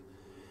for you.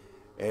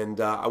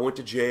 And I went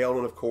to jail,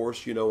 and of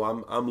course, you know,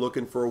 I'm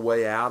looking for a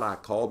way out. I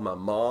called my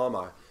mom.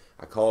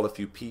 I called a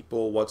few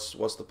people.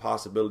 What's the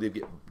possibility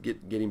of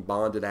getting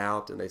bonded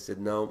out? And they said,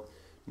 no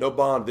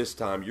bond this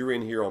time. You're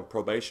in here on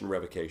probation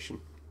revocation.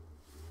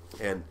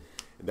 And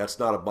that's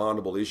not a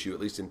bondable issue,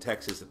 at least in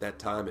Texas at that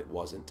time it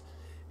wasn't.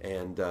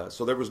 And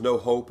so there was no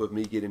hope of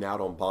me getting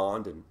out on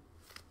bond, and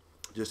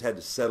just had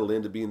to settle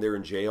into being there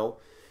in jail.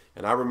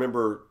 And I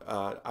remember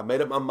I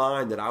made up my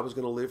mind that I was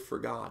going to live for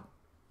God.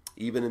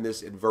 Even in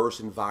this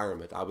adverse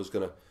environment, I was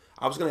gonna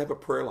have a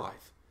prayer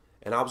life,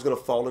 and I was gonna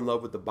fall in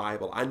love with the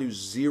Bible. I knew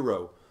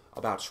zero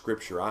about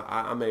Scripture.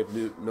 I may have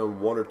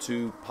known 1 or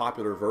 2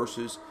 popular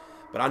verses,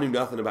 but I knew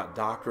nothing about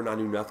doctrine. I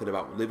knew nothing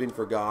about living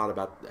for God,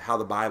 about how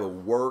the Bible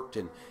worked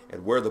and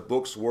where the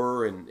books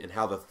were and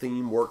how the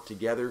theme worked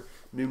together.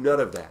 Knew none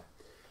of that.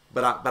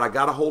 But I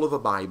got a hold of a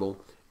Bible,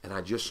 and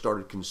I just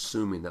started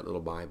consuming that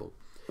little Bible.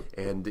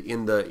 And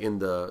in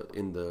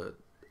the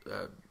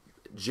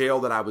jail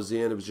that I was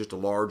in, it was just a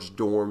large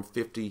dorm,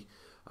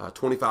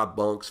 25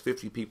 bunks,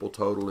 50 people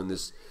total in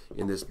this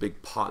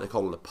big pod. They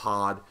call it a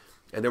pod,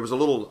 and there was a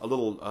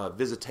little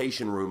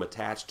visitation room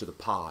attached to the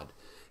pod,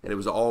 and it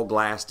was all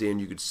glassed in.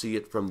 You could see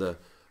it from the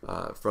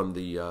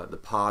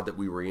pod that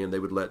we were in. They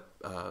would let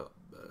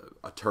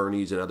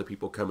attorneys and other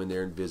people come in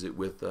there and visit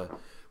with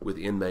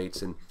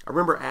inmates. And I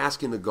remember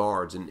asking the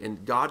guards,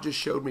 and God just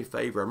showed me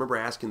favor. I remember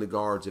asking the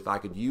guards if I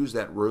could use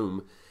that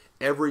room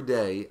every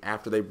day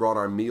after they brought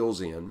our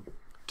meals in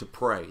to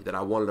pray, that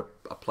I wanted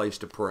a place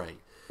to pray.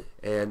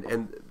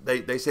 And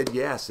they said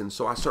yes. And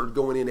so I started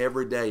going in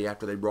every day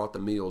after they brought the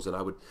meals, and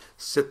I would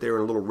sit there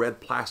in a little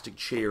red plastic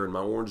chair in my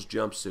orange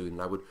jumpsuit,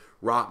 and I would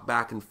rock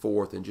back and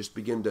forth and just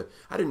begin to,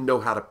 I didn't know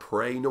how to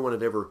pray. No one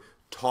had ever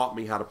taught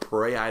me how to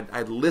pray.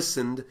 I'd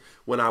listened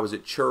when I was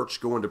at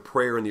church going to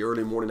prayer in the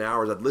early morning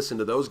hours. I'd listened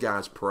to those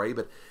guys pray,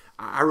 but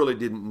I really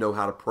didn't know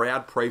how to pray.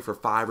 I'd pray for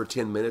 5 or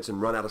 10 minutes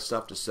and run out of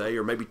stuff to say,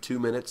 or maybe 2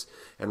 minutes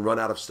and run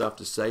out of stuff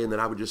to say, and then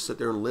I would just sit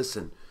there and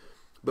listen.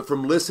 But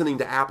from listening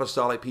to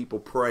apostolic people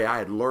pray, I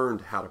had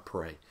learned how to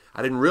pray.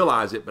 I didn't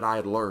realize it, but I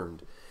had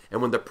learned.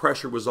 And when the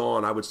pressure was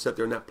on, I would sit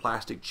there in that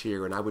plastic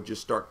chair, and I would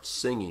just start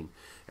singing,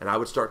 and I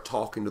would start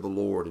talking to the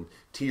Lord, and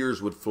tears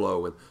would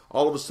flow. And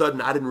all of a sudden,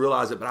 I didn't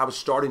realize it, but I was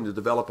starting to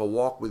develop a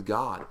walk with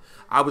God.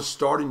 I was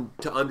starting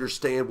to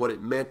understand what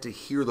it meant to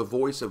hear the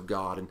voice of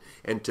God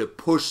and to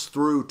push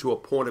through to a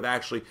point of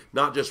actually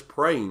not just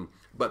praying,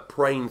 but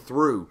praying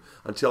through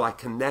until I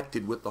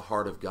connected with the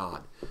heart of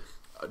God.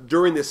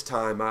 During this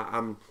time,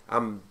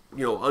 I'm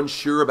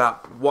unsure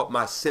about what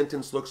my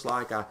sentence looks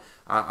like.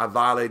 I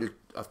violated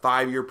a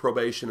 5-year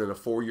probation and a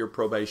 4-year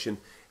probation,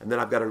 and then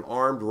I've got an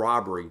armed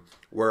robbery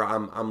where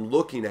I'm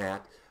looking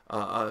at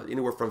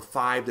anywhere from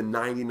 5 to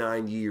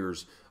 99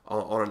 years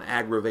on an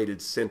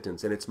aggravated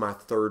sentence, and it's my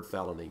 3rd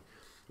felony.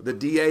 The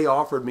DA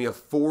offered me a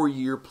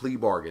 4-year plea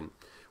bargain,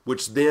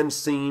 which then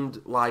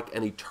seemed like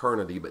an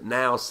eternity, but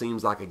now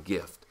seems like a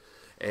gift.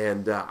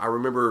 And I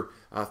remember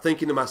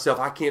thinking to myself,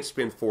 I can't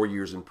spend 4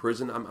 years in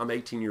prison. I'm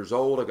 18 years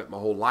old. I've got my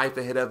whole life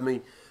ahead of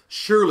me.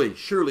 Surely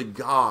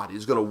God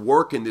is going to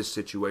work in this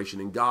situation,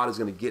 and God is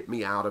going to get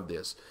me out of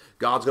this.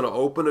 God's going to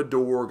open a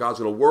door. God's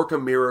going to work a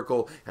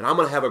miracle, and I'm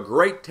going to have a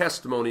great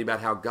testimony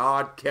about how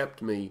God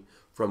kept me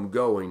from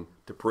going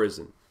to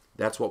prison.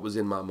 That's what was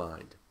in my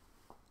mind.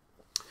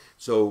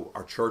 So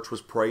our church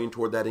was praying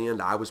toward that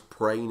end. I was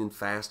praying and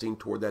fasting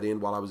toward that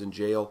end while I was in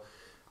jail.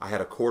 I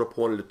had a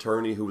court-appointed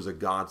attorney who was a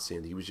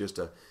godsend. He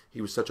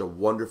was such a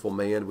wonderful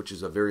man, which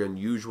is a very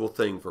unusual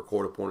thing for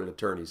court-appointed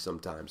attorneys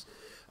sometimes.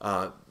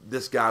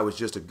 This guy was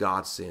just a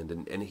godsend,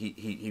 and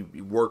he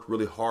worked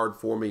really hard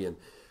for me. And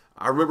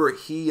I remember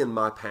he and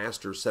my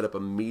pastor set up a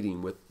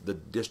meeting with the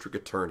district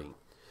attorney.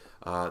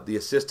 The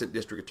assistant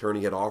district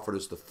attorney had offered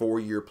us the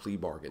 4-year plea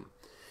bargain.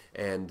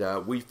 And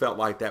we felt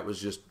like God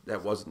was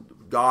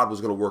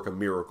going to work a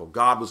miracle.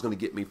 God was going to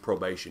get me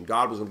probation.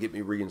 God was going to get me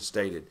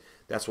reinstated.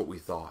 That's what we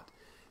thought.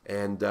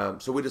 And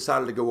so we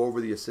decided to go over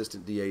the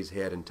assistant DA's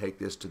head and take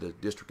this to the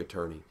district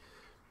attorney.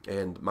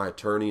 And my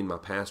attorney and my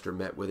pastor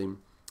met with him.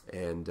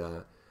 And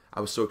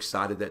I was so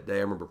excited that day.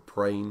 I remember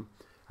praying.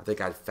 I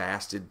think I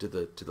fasted to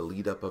the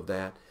lead up of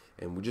that.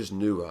 And we just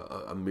knew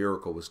a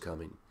miracle was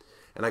coming.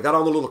 And I got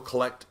on the little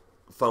collect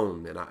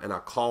phone, and I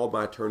called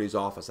my attorney's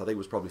office. I think it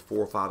was probably 4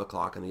 or 5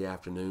 o'clock in the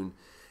afternoon,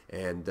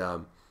 and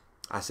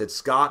I said,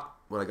 Scott,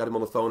 when I got him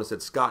on the phone, I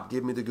said, Scott,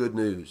 give me the good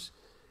news.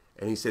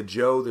 And he said,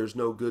 Joe, there's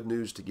no good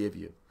news to give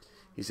you.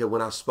 He said,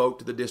 when I spoke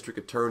to the district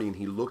attorney and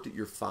he looked at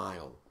your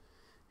file,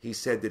 he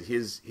said that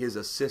his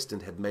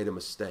assistant had made a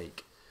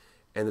mistake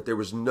and that there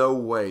was no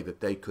way that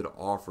they could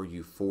offer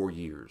you 4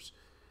 years,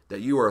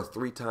 that you are a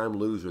 3-time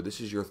loser. This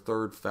is your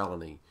 3rd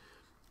felony.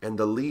 And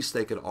the least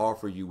they could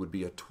offer you would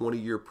be a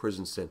 20-year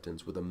prison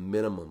sentence with a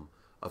minimum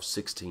of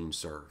 16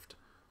 served.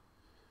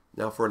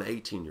 Now, for an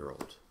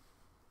 18-year-old,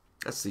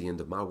 that's the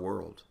end of my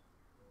world.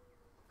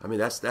 I mean,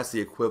 that's the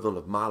equivalent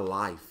of my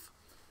life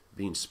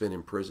being spent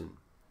in prison.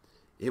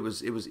 It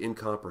was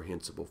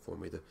incomprehensible for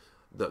me.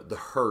 The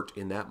hurt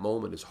in that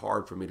moment is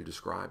hard for me to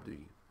describe to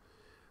you.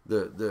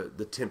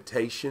 The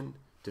temptation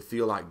to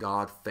feel like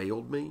God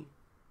failed me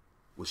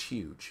was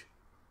huge.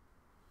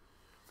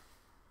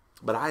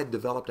 But I had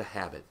developed a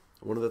habit.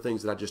 One of the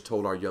things that I just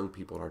told our young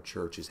people in our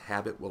church is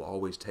habit will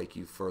always take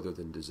you further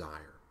than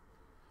desire.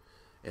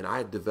 And I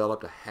had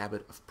developed a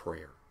habit of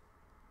prayer.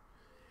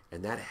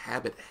 And that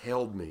habit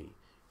held me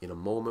in a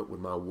moment when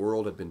my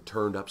world had been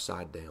turned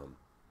upside down.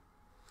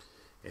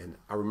 And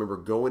I remember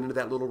going into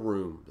that little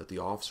room that the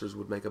officers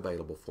would make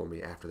available for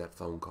me after that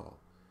phone call.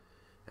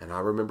 And I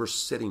remember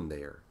sitting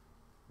there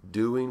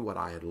doing what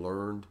I had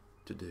learned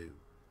to do.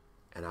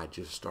 And I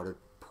just started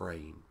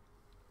praying.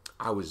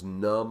 I was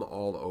numb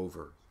all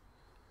over.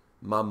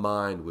 My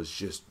mind was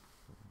just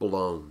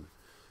blown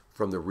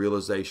from the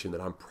realization that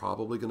I'm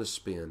probably going to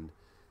spend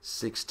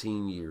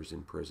 16 years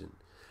in prison.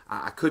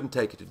 I couldn't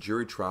take it to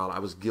jury trial. I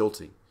was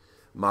guilty.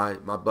 My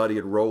buddy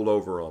had rolled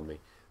over on me.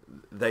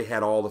 They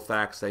had all the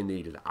facts they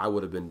needed. I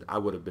would have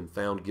been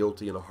found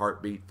guilty in a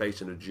heartbeat,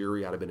 facing a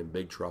jury. I'd have been in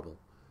big trouble.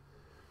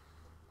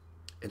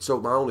 And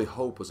so my only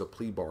hope was a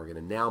plea bargain,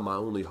 and now my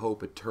only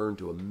hope had turned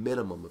to a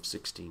minimum of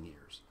 16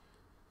 years.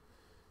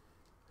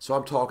 So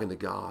I'm talking to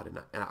God,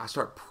 and I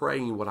start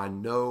praying what I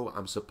know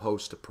I'm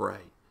supposed to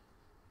pray.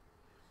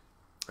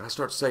 And I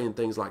start saying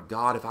things like,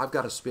 God, if I've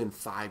got to spend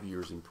 5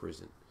 years in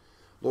prison,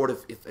 Lord,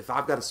 if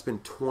I've got to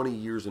spend 20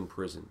 years in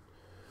prison,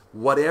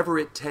 whatever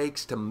it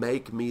takes to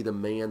make me the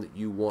man that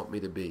you want me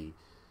to be,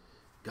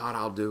 God,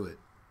 I'll do it.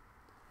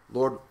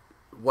 Lord,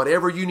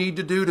 whatever you need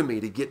to do to me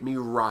to get me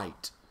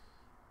right,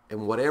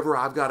 and whatever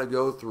I've got to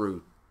go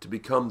through to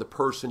become the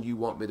person you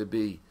want me to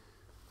be,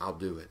 I'll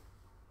do it.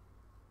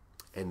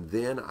 And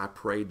then I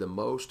prayed the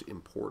most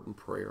important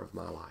prayer of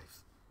my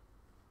life.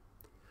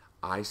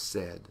 I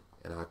said,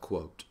 and I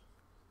quote,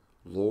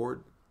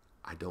 Lord,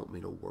 I don't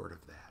mean a word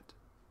of that.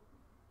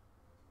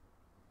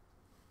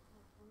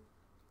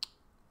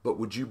 But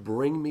would you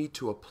bring me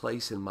to a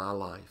place in my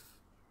life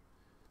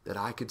that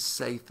I could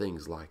say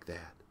things like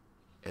that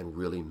and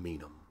really mean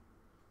them?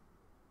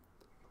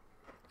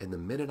 And the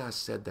minute I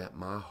said that,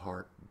 my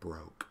heart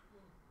broke.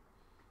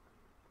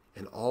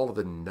 And all of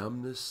the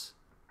numbness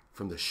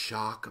from the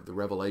shock of the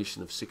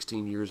revelation of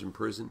 16 years in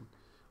prison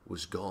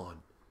was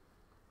gone.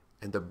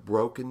 And the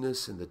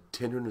brokenness and the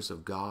tenderness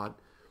of God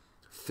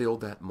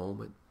filled that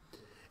moment.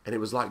 And it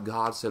was like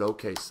God said,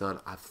 okay, son,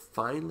 I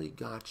finally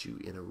got you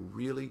in a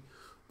really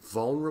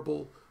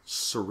vulnerable,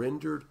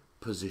 surrendered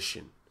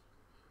position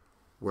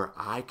where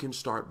I can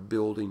start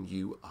building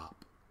you up.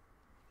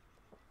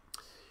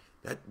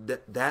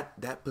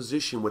 That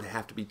position would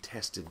have to be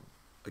tested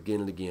again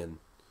and again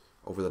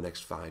over the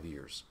next 5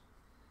 years.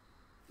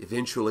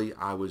 Eventually,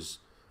 I was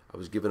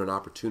given an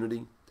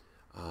opportunity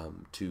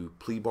to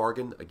plea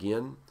bargain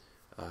again.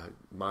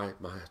 My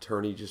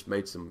attorney just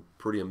made some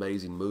pretty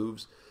amazing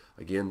moves.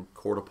 Again,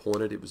 court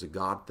appointed. It was a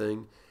God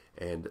thing.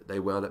 And they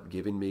wound up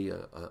giving me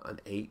an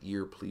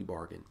 8-year plea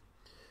bargain.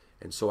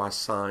 And so I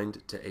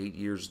signed to 8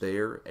 years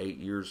there, 8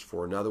 years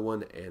for another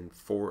one, and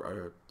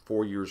 4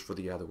 years for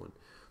the other one.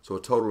 So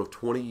a total of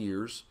 20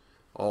 years,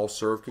 all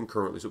served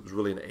concurrently. So it was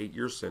really an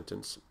 8-year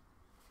sentence,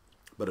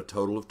 but a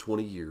total of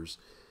 20 years.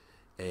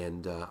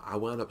 And I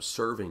wound up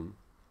serving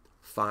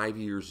 5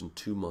 years and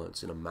 2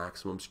 months in a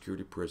maximum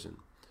security prison.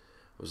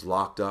 I was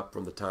locked up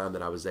from the time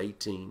that I was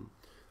 18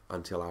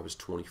 until I was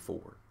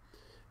 24.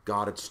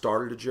 God had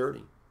started a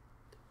journey.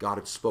 God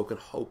had spoken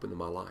hope into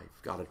my life.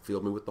 God had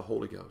filled me with the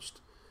Holy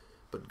Ghost.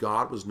 But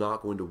God was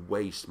not going to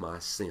waste my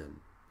sin.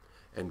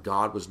 And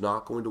God was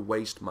not going to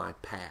waste my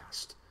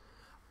past.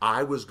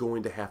 I was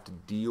going to have to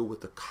deal with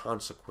the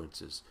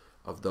consequences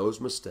of those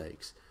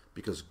mistakes,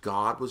 because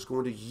God was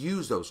going to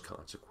use those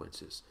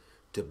consequences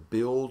to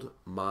build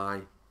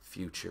my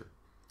future.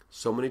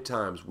 So many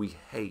times we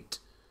hate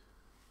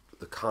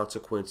the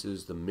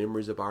consequences, the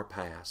memories of our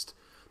past.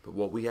 But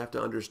what we have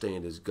to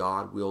understand is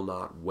God will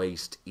not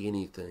waste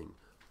anything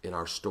in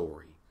our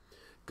story.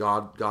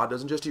 God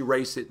doesn't just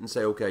erase it and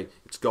say, okay,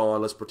 it's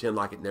gone, let's pretend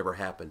like it never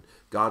happened.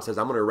 God says,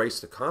 I'm going to erase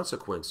the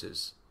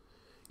consequences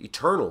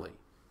eternally,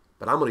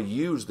 but I'm going to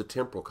use the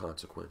temporal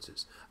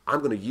consequences. I'm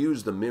going to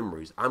use the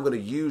memories. I'm going to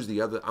use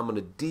the other. I'm going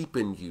to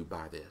deepen you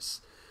by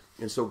this.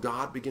 And so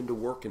God began to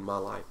work in my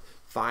life.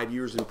 5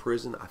 years in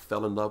prison, I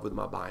fell in love with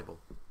my Bible.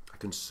 I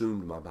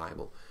consumed my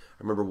Bible.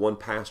 I remember one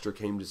pastor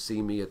came to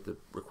see me at the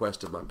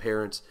request of my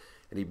parents,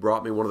 and he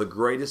brought me one of the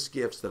greatest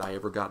gifts that I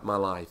ever got in my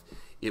life.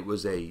 It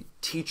was a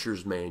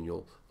teacher's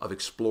manual of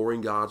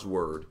exploring God's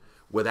Word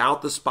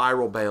without the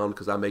spiral bound,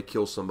 because I may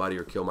kill somebody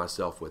or kill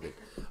myself with it.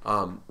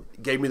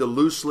 Gave me the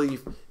loose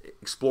leaf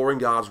Exploring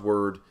God's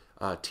Word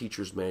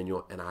teacher's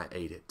manual, and I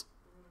ate it.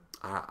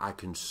 I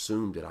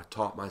consumed it. I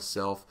taught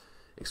myself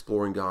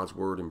exploring God's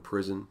Word in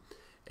prison,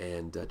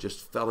 and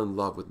just fell in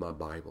love with my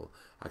Bible.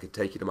 I could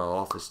take you to my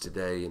office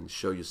today and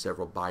show you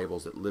several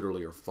Bibles that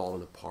literally are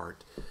falling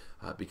apart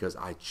because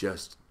I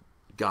just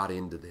got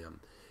into them.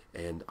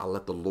 And I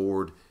let the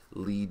Lord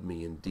lead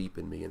me and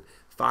deepen me. And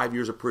 5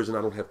 years of prison,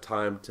 I don't have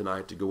time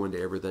tonight to go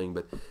into everything,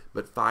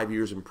 but 5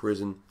 years in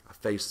prison, I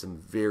faced some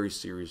very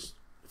serious,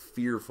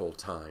 fearful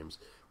times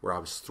where I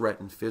was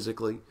threatened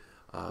physically.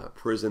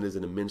 Prison is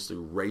an immensely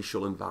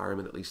racial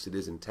environment, at least it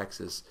is in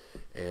Texas.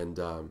 And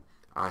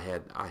I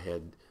had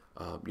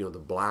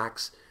the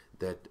blacks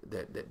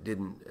that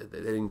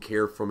didn't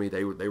care for me.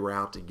 They were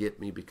out to get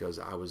me because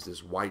I was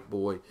this white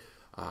boy.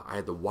 I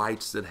had the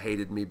whites that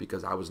hated me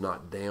because I was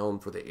not down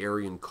for the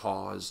Aryan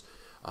cause.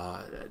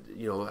 I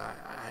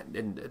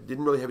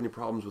didn't really have any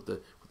problems with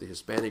the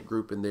Hispanic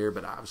group in there,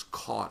 but I was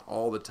caught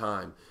all the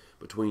time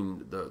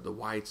between the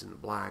whites and the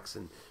blacks.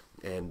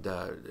 And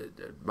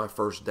my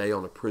first day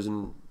on a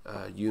prison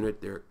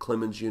unit there at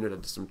Clemens Unit, I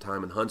did some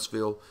time in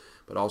Huntsville,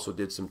 but also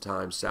did some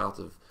time south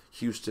of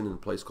Houston in a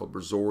place called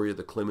Brazoria,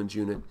 the Clemens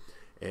Unit.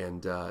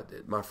 And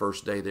my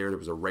first day there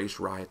was a race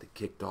riot that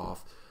kicked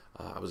off.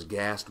 I was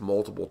gassed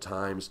multiple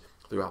times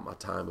throughout my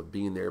time of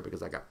being there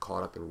because I got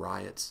caught up in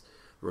riots.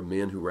 There were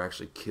men who were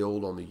actually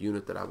killed on the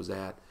unit that I was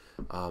at.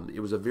 It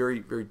was a very,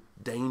 very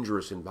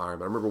dangerous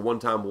environment. I remember one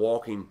time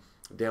walking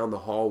down the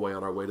hallway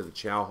on our way to the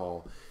chow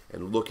hall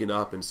and looking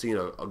up and seeing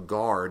a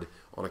guard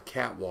on a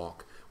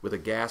catwalk with a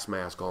gas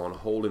mask on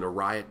holding a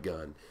riot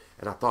gun.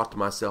 And I thought to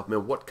myself,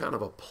 man, what kind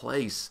of a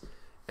place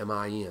am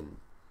I in?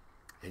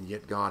 And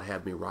yet God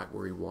had me right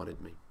where He wanted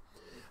me.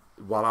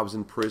 While I was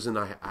in prison,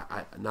 I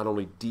not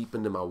only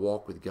deepened in my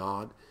walk with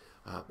God,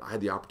 I had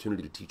the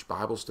opportunity to teach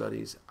Bible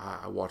studies.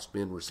 I watched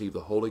men receive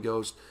the Holy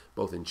Ghost,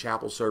 both in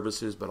chapel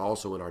services, but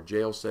also in our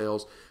jail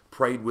cells.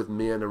 Prayed with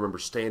men. I remember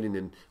standing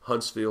in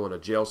Huntsville in a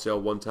jail cell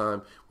one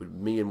time with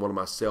me and one of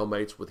my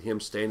cellmates, with him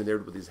standing there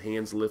with his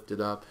hands lifted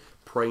up,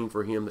 praying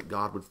for him that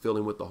God would fill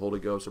him with the Holy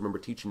Ghost. I remember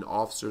teaching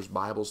officers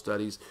Bible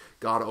studies.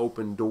 God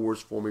opened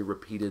doors for me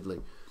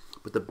repeatedly.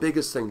 But the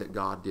biggest thing that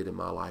God did in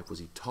my life was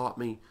He taught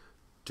me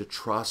to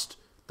trust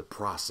the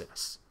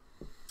process.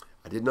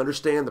 I didn't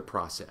understand the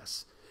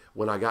process.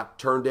 When I got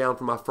turned down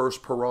for my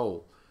first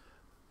parole,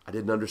 I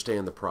didn't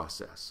understand the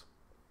process.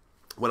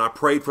 When I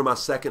prayed for my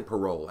second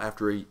parole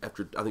after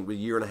I think a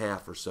year and a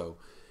half or so,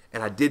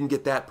 and I didn't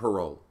get that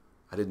parole,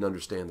 I didn't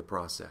understand the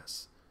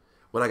process.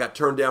 When I got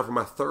turned down for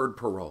my third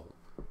parole,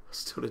 I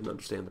still didn't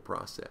understand the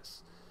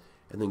process.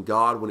 And then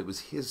God, when it was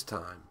His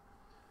time,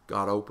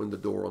 God opened the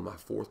door on my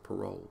fourth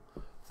parole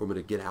for me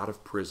to get out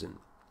of prison.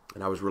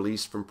 And I was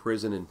released from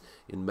prison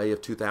in May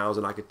of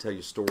 2000. I could tell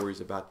you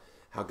stories about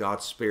how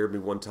God spared me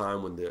one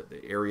time when the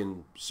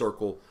Aryan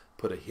Circle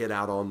put a hit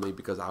out on me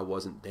because I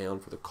wasn't down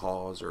for the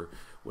cause, or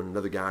when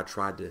another guy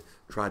tried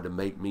to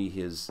make me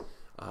his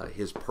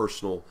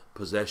personal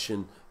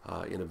possession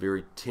in a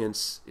very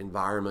tense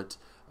environment.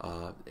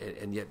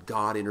 And yet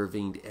God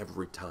intervened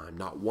every time.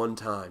 Not one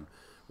time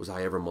was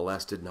I ever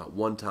molested. Not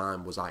one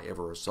time was I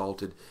ever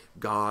assaulted.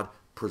 God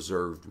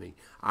preserved me.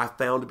 I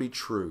found to be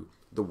true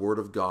the word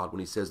of God when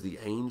He says, the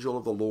angel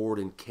of the Lord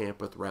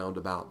encampeth round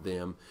about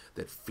them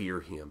that fear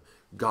Him.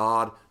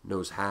 God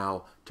knows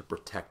how to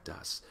protect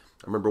us.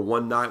 I remember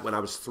one night when I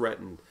was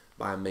threatened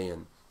by a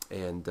man,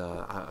 and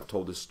I've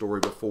told this story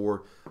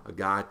before. A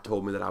guy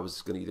told me that I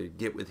was going to either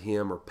get with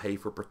him or pay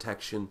for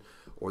protection,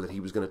 or that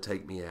he was going to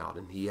take me out.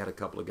 And he had a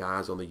couple of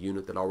guys on the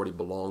unit that already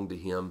belonged to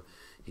him.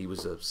 He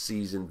was a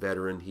seasoned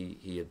veteran.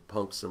 He had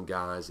punked some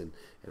guys, and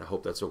I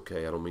hope that's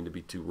okay. I don't mean to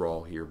be too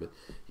raw here, but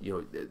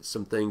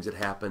some things that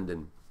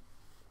happened,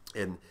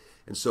 and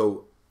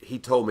so he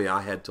told me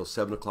I had till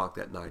 7 o'clock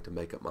that night to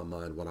make up my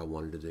mind what I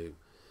wanted to do.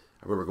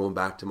 I remember going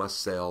back to my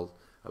cell.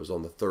 I was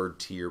on the third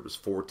tier. It was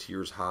 4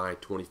 tiers high,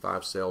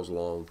 25 cells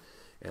long.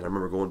 And I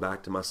remember going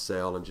back to my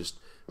cell and just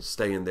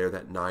staying there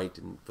that night.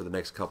 And for the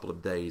next couple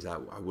of days, I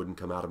wouldn't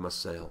come out of my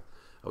cell.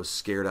 I was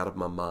scared out of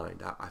my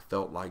mind. I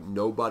felt like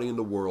nobody in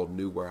the world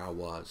knew where I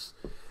was.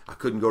 I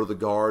couldn't go to the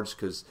guards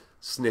because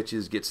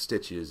snitches get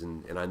stitches.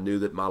 And I knew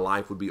that my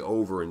life would be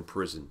over in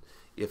prison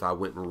if I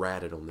went and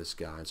ratted on this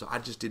guy. And so I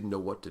just didn't know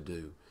what to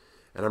do.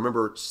 And I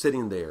remember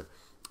sitting there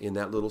in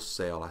that little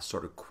cell. I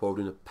started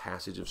quoting a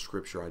passage of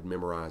Scripture I'd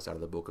memorized out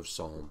of the book of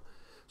Psalm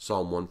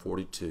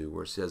 142,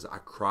 where it says, I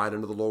cried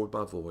unto the Lord with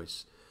my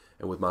voice,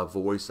 and with my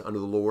voice unto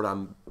the Lord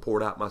I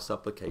poured out my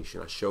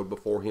supplication. I showed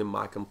before him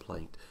my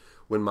complaint.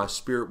 When my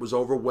spirit was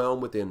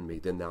overwhelmed within me,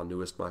 then thou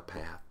knewest my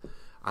path.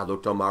 I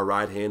looked on my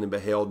right hand and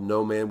beheld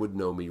no man would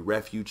know me.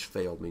 Refuge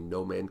failed me.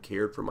 No man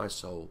cared for my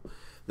soul.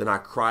 Then I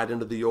cried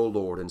unto thee, O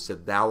Lord, and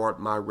said, Thou art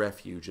my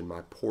refuge and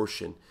my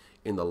portion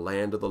in the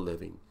land of the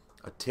living.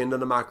 Attend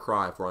unto my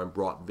cry, for I am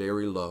brought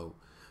very low.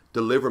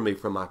 Deliver me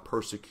from my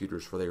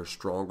persecutors, for they are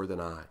stronger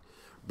than I.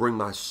 Bring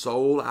my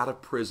soul out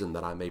of prison,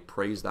 that I may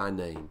praise thy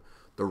name.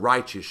 The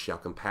righteous shall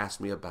compass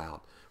me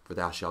about, for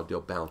thou shalt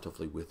deal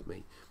bountifully with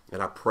me.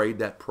 And I prayed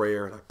that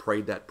prayer, and I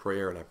prayed that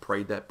prayer, and I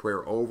prayed that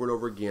prayer over and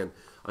over again,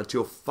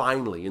 until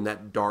finally, in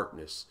that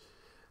darkness,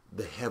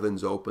 the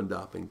heavens opened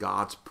up, and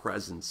God's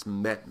presence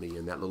met me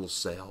in that little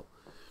cell.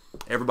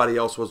 Everybody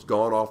else was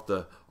gone off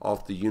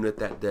the unit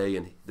that day,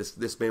 and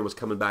this man was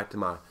coming back to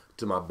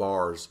my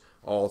bars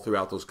all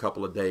throughout those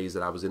couple of days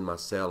that I was in my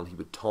cell, and he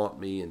would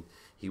taunt me, and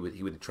he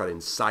would try to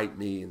incite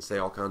me and say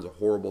all kinds of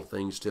horrible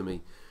things to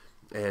me.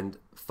 And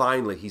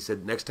finally, he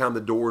said, next time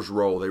the doors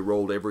roll, they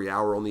rolled every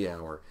hour on the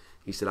hour.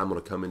 He said, I'm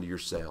going to come into your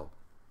cell.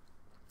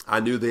 I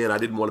knew then I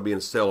didn't want to be in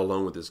a cell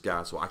alone with this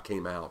guy, so I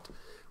came out.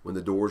 When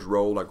the doors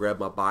rolled, I grabbed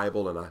my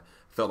Bible, and I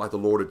felt like the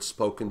Lord had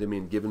spoken to me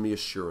and given me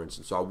assurance.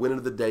 And so I went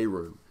into the day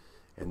room.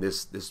 And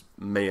this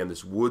man,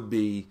 this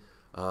would-be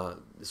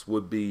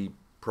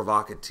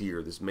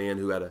provocateur, this man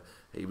who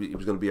he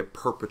was going to be a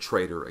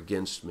perpetrator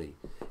against me.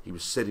 He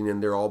was sitting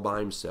in there all by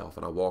himself,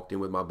 and I walked in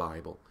with my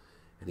Bible,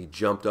 and he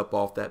jumped up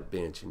off that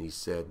bench, and he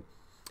said,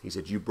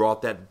 you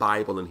brought that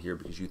Bible in here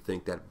because you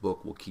think that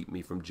book will keep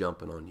me from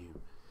jumping on you.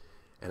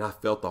 And I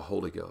felt the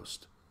Holy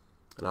Ghost.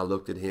 And I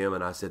looked at him,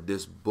 and I said,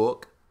 this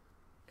book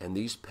and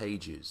these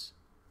pages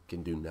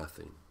can do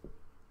nothing.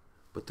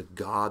 But the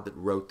God that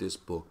wrote this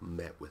book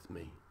met with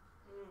me.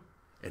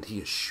 And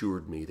he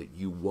assured me that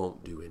you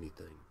won't do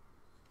anything.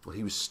 Well,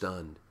 he was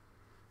stunned.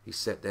 He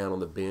sat down on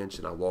the bench,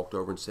 and I walked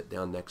over and sat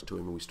down next to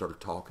him, and we started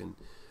talking.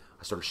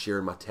 I started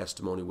sharing my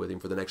testimony with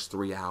him for the next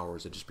 3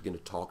 hours. I just began to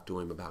talk to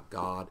him about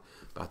God,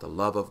 about the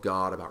love of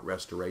God, about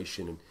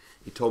restoration. And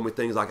he told me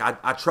things like,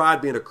 I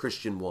tried being a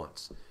Christian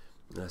once.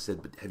 And I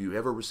said, but have you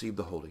ever received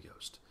the Holy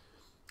Ghost?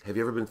 Have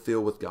you ever been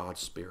filled with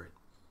God's Spirit?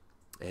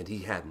 And he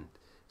hadn't.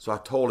 So I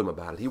told him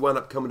about it. He wound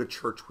up coming to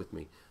church with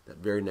me that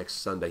very next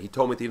Sunday. He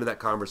told me at the end of that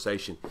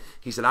conversation,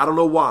 he said, I don't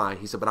know why.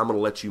 He said, but I'm going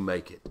to let you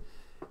make it.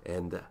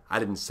 And I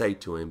didn't say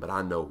to him, but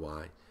I know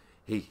why.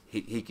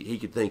 He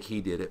could think he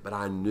did it, but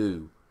I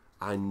knew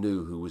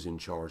who was in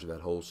charge of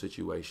that whole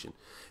situation.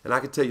 And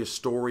I could tell you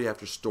story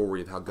after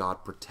story of how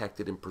God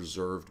protected and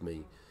preserved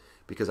me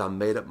because I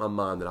made up my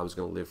mind that I was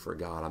going to live for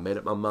God. I made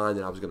up my mind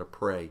that I was going to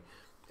pray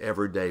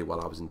every day while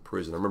I was in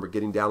prison. I remember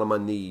getting down on my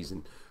knees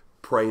and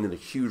praying in a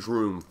huge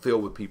room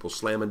filled with people,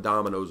 slamming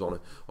dominoes on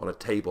a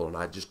table. And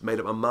I just made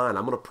up my mind,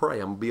 I'm going to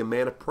pray. I'm going to be a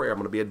man of prayer. I'm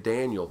going to be a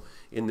Daniel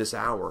in this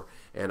hour.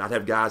 And I'd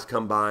have guys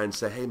come by and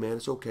say, hey, man,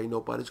 it's okay.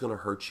 Nobody's going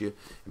to hurt you.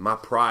 And my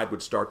pride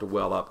would start to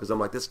well up because I'm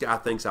like, this guy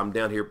thinks I'm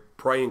down here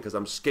praying because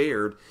I'm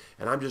scared.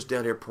 And I'm just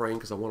down here praying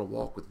because I want to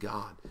walk with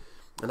God.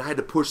 And I had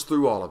to push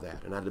through all of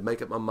that. And I had to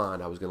make up my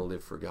mind I was going to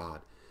live for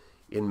God.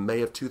 In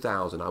May of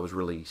 2000, I was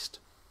released.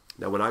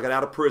 Now, when I got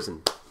out of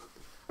prison,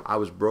 I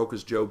was broke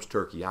as Job's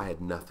turkey. I had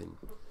nothing.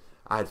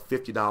 I had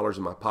 $50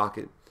 in my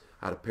pocket.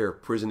 I had a pair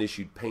of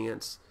prison-issued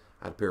pants.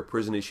 I had a pair of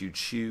prison-issued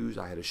shoes.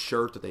 I had a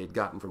shirt that they had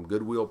gotten from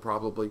Goodwill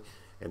probably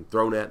and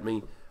thrown at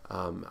me.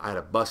 I had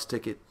a bus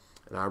ticket.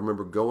 And I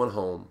remember going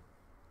home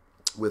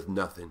with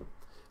nothing,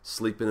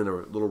 sleeping in a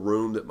little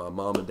room that my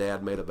mom and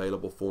dad made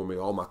available for me.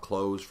 All my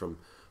clothes from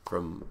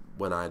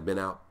when I had been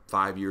out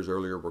 5 years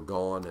earlier were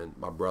gone, and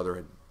my brother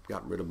had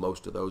gotten rid of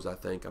most of those, I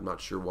think. I'm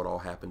not sure what all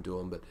happened to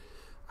him, but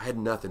I had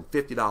nothing,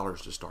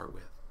 $50 to start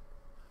with.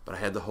 But I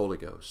had the Holy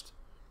Ghost.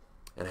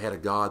 And I had a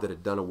God that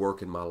had done a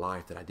work in my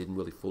life that I didn't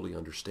really fully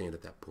understand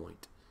at that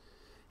point.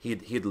 He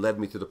had led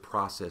me through the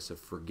process of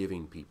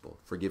forgiving people,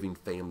 forgiving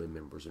family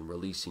members, and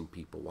releasing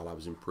people while I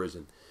was in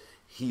prison.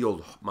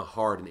 Healed my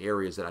heart in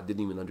areas that I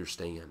didn't even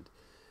understand.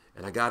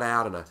 And I got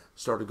out and I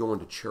started going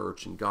to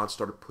church, and God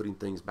started putting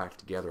things back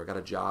together. I got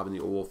a job in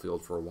the oil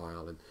field for a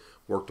while and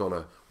worked on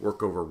a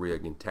workover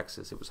rig in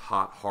Texas. It was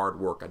hot, hard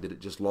work. I did it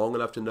just long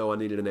enough to know I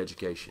needed an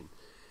education.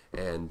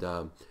 And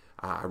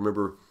I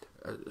remember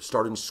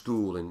starting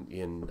school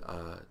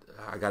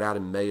I got out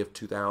in May of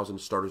 2000,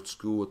 started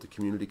school at the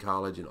community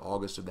college in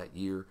August of that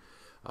year.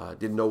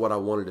 Didn't know what I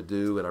wanted to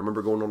do. And I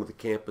remember going onto the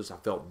campus. I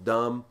felt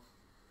dumb.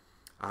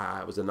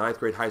 I was a ninth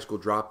grade high school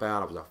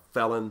dropout. I was a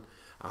felon.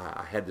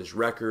 I had this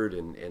record,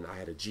 and I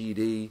had a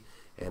GED,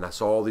 and I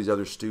saw all these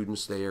other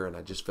students there, and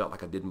I just felt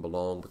like I didn't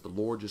belong. But the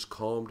Lord just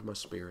calmed my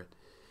spirit,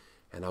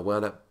 and I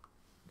wound up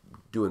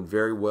doing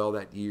very well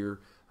that year.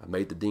 I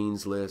made the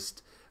dean's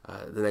list.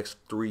 The next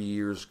 3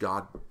 years,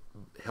 God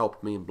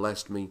helped me and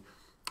blessed me.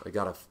 I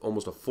got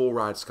almost a full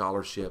ride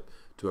scholarship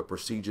to a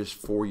prestigious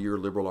 4-year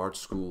liberal arts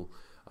school.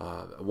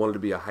 I wanted to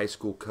be a high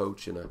school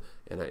coach and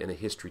a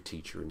history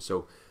teacher. And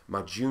so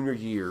my junior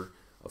year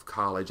of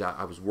college,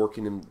 I was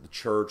working in the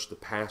church. The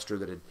pastor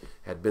that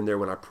had been there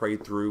when I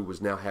prayed through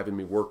was now having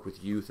me work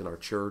with youth in our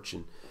church.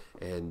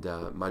 And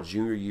my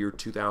junior year,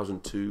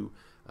 2002,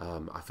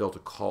 I felt a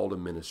call to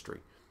ministry.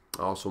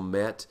 I also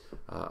met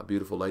a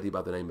beautiful lady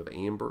by the name of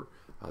Amber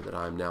that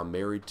I'm now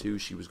married to.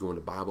 She was going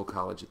to Bible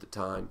college at the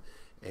time.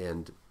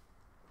 And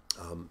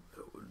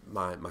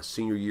my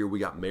senior year, we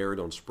got married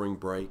on spring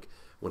break.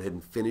 Went ahead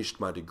and finished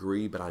my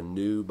degree, but I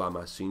knew by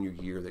my senior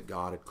year that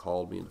God had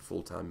called me into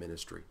full-time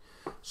ministry.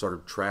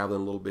 Started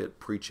traveling a little bit,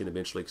 preaching,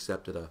 eventually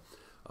accepted an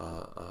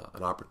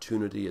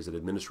opportunity as an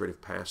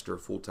administrative pastor, a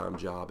full-time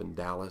job in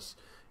Dallas,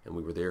 and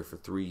we were there for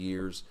 3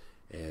 years.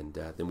 And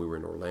then we were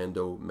in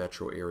Orlando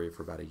metro area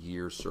for about a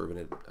year, serving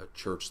at a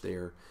church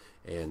there.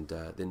 And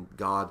then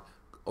God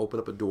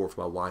opened up a door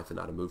for my wife and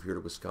I to move here to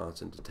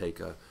Wisconsin to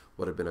take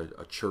what had been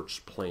a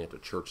church plant, a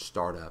church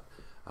startup,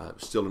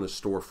 still in a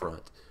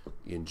storefront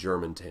in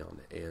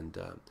Germantown. And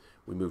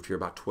we moved here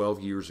about 12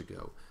 years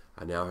ago.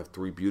 I now have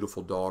 3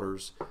 beautiful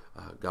daughters.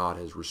 God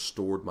has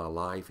restored my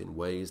life in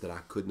ways that I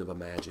couldn't have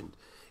imagined.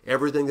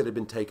 Everything that had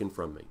been taken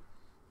from me,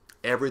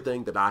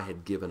 everything that I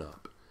had given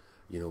up,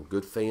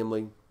 good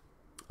family,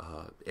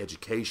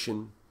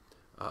 education,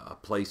 a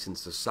place in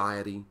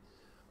society,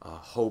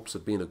 hopes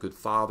of being a good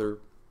father,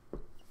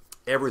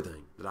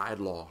 everything that I had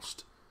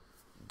lost,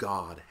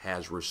 God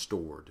has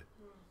restored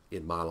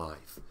in my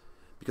life.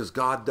 Because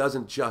God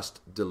doesn't just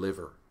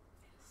deliver.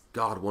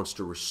 God wants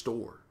to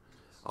restore.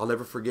 I'll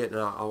never forget, and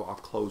I'll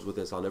close with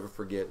this, I'll never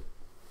forget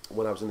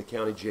when I was in the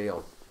county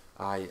jail,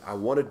 I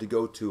wanted to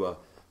go to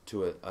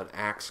an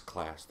ACTS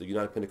class. The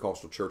United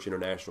Pentecostal Church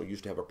International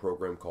used to have a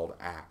program called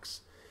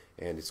ACTS.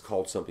 And it's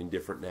called something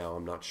different now.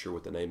 I'm not sure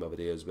what the name of it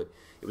is, but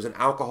it was an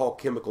alcohol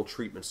chemical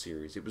treatment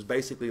series. It was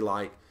basically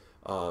like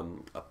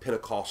a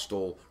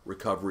Pentecostal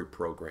recovery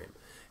program.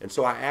 And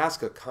so I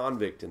asked a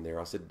convict in there,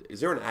 I said,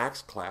 is there an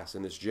ACTS class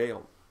in this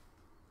jail?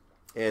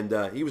 And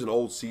he was an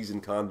old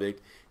seasoned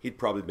convict. He'd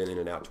probably been in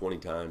and out 20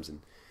 times.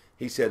 And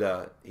he said,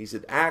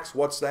 ACTS,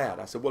 what's that?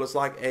 I said, well, it's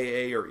like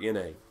AA or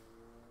NA.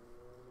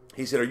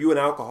 He said, are you an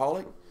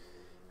alcoholic?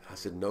 I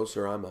said, no,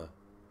 sir, I'm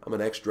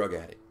an ex-drug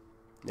addict.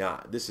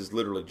 Now, this is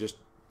literally just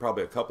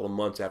probably a couple of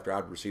months after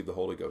I'd received the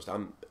Holy Ghost.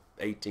 I'm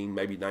 18,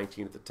 maybe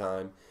 19 at the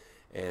time.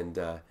 And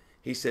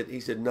he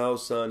said, no,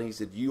 son. He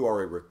said, you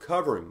are a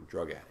recovering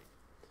drug addict.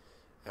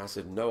 And I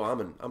said, no,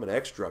 I'm an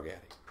ex-drug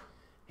addict.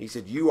 He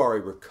said, you are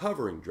a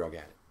recovering drug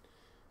addict.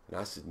 And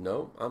I said,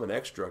 no, I'm an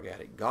ex-drug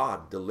addict.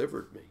 God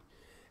delivered me.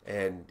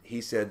 And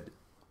he said,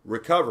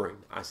 recovering.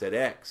 I said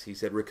X. He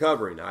said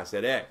recovering. I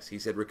said X. He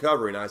said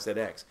recovering. I said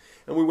X.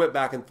 And we went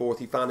back and forth.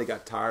 He finally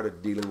got tired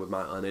of dealing with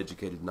my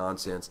uneducated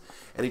nonsense.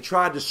 And he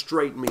tried to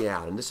straighten me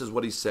out. And this is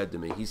what he said to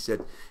me. He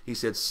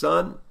said,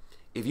 son,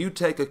 if you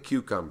take a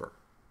cucumber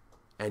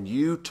and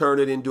you turn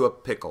it into a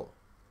pickle,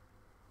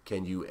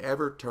 can you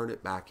ever turn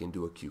it back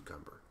into a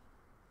cucumber?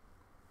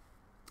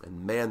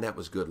 And man, that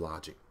was good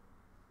logic.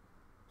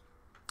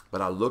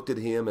 But I looked at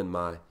him in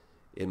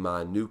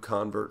my new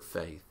convert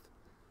faith,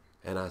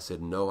 and I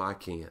said, no, I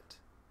can't.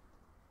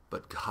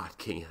 But God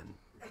can.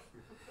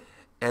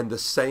 And the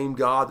same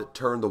God that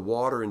turned the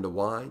water into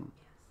wine,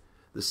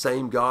 the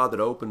same God that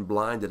opened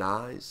blinded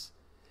eyes,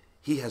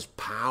 He has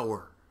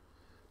power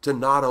to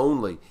not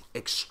only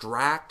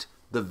extract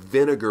the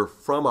vinegar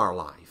from our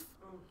life,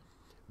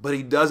 but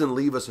He doesn't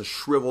leave us a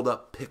shriveled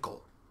up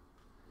pickle.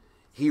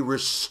 He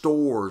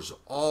restores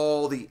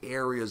all the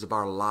areas of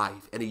our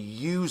life, and He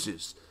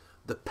uses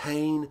the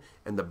pain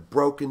and the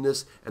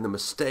brokenness and the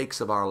mistakes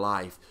of our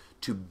life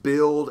to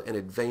build and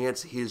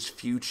advance His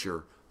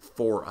future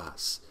for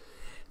us.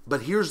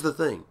 But here's the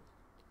thing.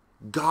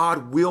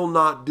 God will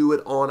not do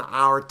it on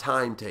our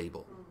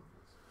timetable.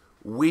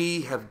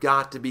 We have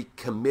got to be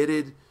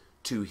committed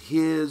to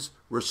His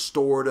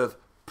restorative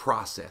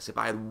process. If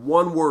I had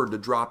one word to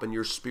drop in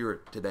your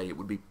spirit today, it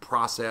would be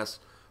process,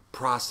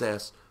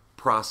 process,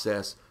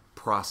 process,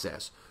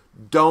 process.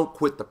 Don't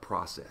quit the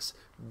process.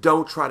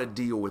 Don't try to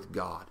deal with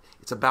God.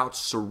 It's about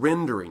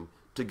surrendering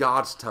to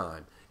God's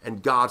time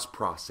and God's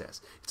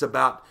process. It's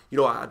about,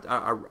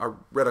 I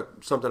read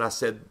something I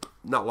said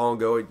not long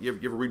ago. You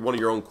ever read one of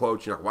your own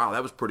quotes? You're like, wow,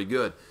 that was pretty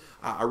good.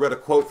 I read a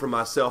quote from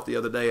myself the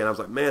other day, and I was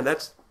like, man, I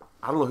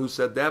don't know who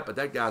said that, but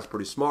that guy's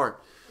pretty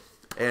smart.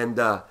 And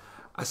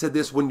I said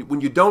this,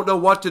 when you don't know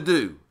what to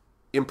do,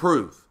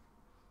 improve.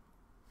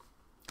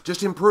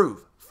 Just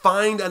improve.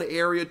 Find an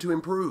area to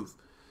improve.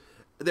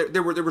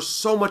 There was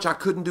so much I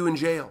couldn't do in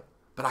jail,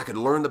 but I could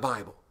learn the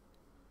Bible.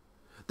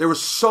 There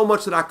was so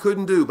much that I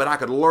couldn't do, but I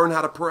could learn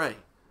how to pray.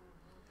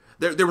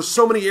 There were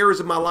so many areas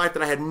of my life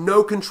that I had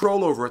no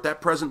control over at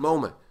that present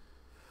moment.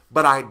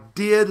 but I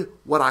did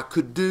what I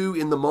could do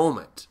in the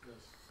moment.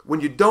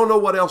 When you don't know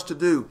what else to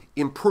do,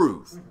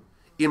 improve.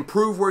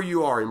 Improve where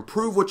you are.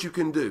 Improve what you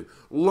can do.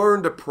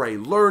 Learn to pray.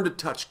 Learn to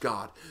touch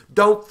God.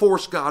 Don't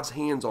force God's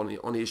hands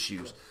on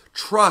issues.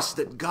 Trust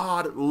that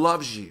God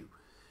loves you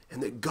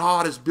and that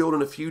God is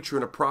building a future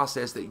and a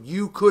process that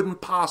you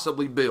couldn't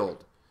possibly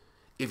build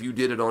if you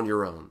did it on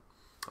your own.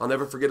 I'll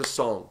never forget a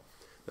song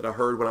that I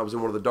heard when I was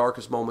in one of the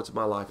darkest moments of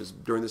my life. Is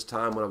during this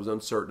time when I was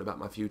uncertain about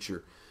my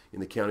future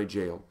in the county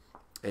jail.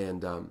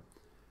 And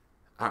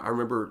I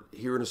remember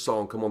hearing a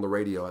song come on the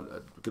radio.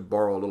 I could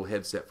borrow a little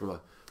headset from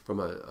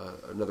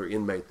another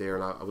inmate there,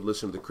 and I would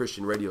listen to the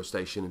Christian radio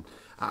station. And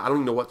I don't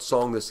even know what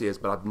song this is,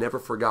 but I've never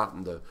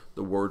forgotten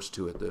the words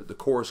to it. The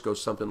chorus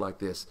goes something like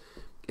this: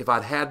 if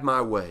I'd had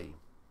my way,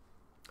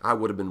 I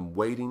would have been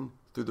wading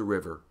through the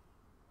river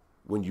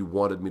when you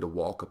wanted me to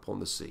walk upon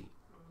the sea.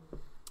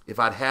 If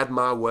I'd had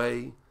my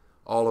way,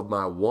 all of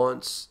my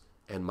wants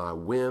and my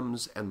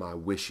whims and my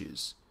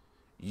wishes,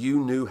 you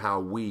knew how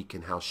weak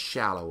and how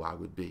shallow I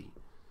would be.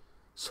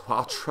 So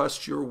I'll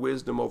trust your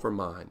wisdom over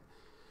mine,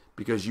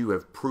 because you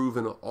have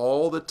proven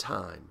all the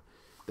time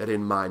that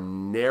in my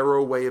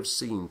narrow way of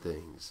seeing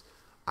things,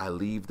 I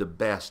leave the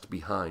best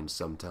behind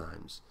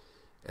sometimes,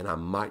 and I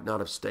might not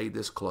have stayed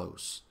this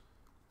close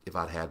if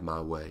I'd had my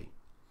way.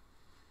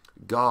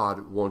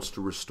 God wants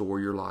to restore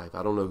your life.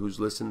 I don't know who's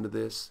listening to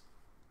this,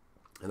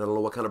 and I don't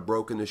know what kind of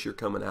brokenness you're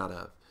coming out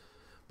of,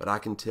 but I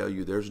can tell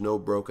you there's no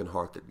broken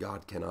heart that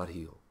God cannot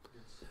heal.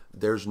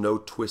 There's no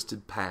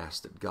twisted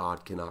past that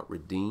God cannot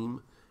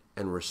redeem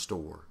and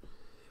restore.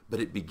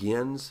 But it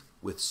begins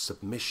with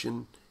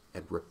submission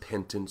and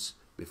repentance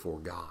before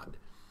God.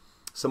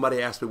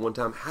 Somebody asked me one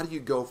time, how do you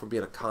go from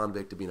being a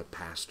convict to being a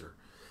pastor?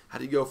 How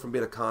do you go from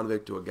being a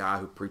convict to a guy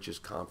who preaches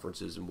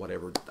conferences and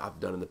whatever I've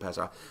done in the past?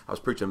 I was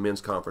preaching a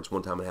men's conference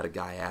one time and had a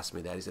guy ask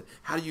me that. He said,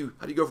 how do you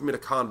go from being a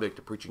convict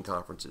to preaching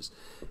conferences?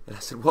 And I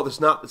said, well, it's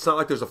not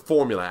like there's a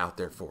formula out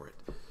there for it.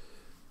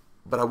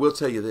 But I will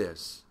tell you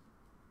this,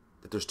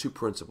 that there's two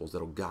principles that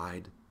will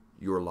guide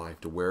your life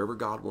to wherever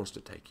God wants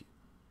to take you.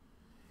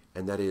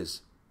 And that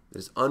is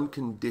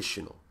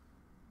unconditional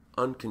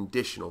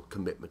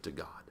commitment to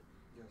God.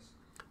 Yes.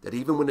 That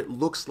even when it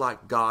looks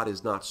like God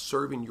is not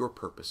serving your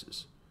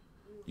purposes,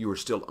 you are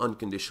still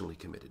unconditionally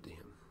committed to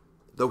Him.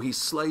 Though He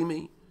slay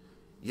me,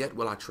 yet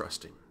will I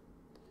trust Him.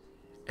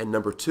 And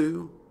number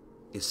two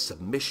is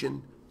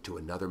submission to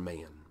another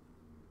man.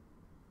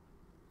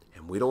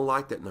 And we don't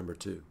like that number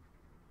two.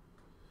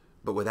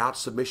 But without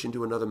submission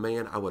to another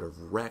man, I would have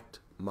wrecked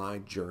my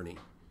journey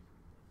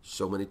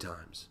so many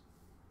times.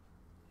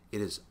 It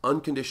is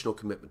unconditional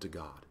commitment to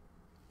God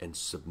and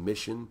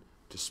submission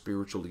to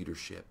spiritual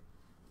leadership.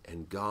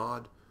 And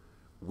God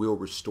will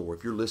restore.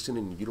 If you're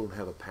listening and you don't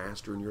have a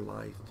pastor in your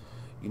life,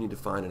 you need to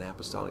find an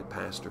apostolic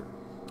pastor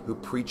who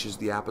preaches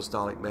the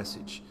apostolic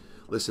message.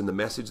 Listen, the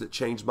message that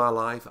changed my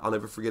life, I'll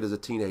never forget as a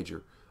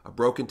teenager, a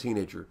broken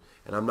teenager.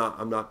 And I'm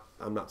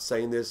not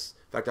saying this.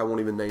 In fact, I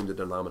won't even name the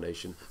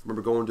denomination. I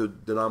remember going to a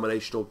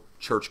denominational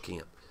church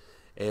camp.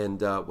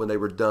 And when they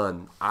were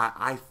done,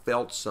 I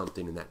felt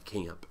something in that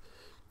camp.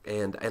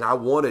 And I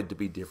wanted to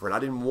be different. I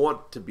didn't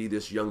want to be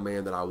this young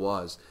man that I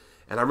was.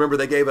 And I remember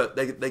they gave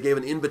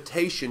an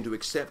invitation to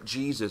accept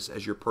Jesus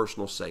as your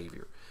personal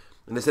Savior.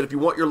 And they said, if you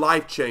want your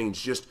life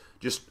changed,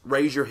 just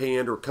raise your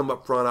hand or come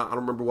up front. I don't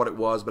remember what it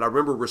was, but I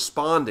remember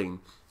responding.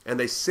 And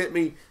they sent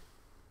me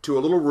to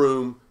a little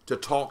room to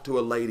talk to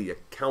a lady, a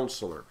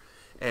counselor.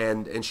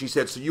 And she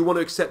said, so you want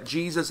to accept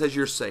Jesus as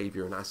your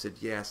Savior? And I said,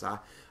 yes,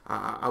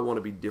 I want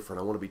to be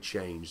different. I want to be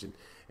changed.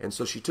 And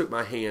so she took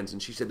my hands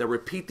and she said, now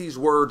repeat these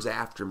words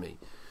after me.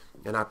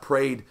 And I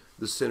prayed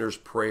the sinner's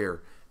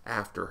prayer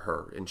after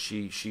her. And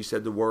she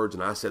said the words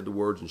and I said the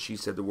words and she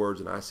said the words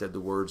and I said the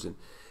words. And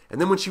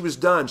then when she was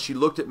done, she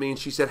looked at me and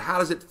she said, how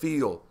does it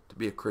feel to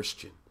be a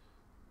Christian?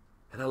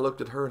 And I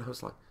looked at her and I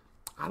was like,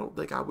 I don't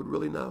think I would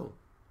really know.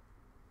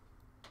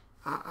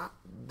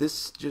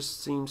 This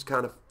just seems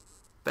kind of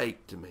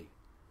fake to me.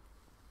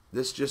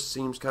 This just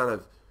seems kind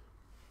of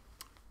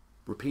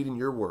repeating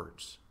your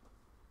words.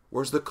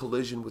 Where's the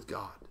collision with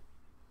God?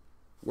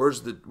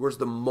 Where's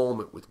the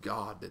moment with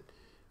God that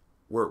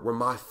where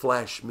my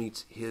flesh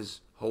meets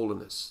His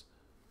holiness,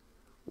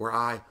 where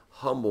I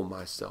humble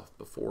myself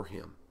before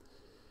Him?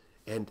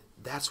 And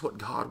that's what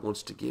God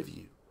wants to give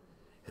you.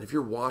 And if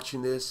you're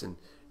watching this and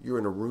you're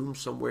in a room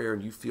somewhere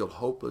and you feel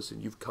hopeless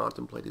and you've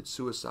contemplated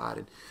suicide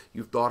and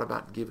you've thought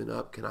about giving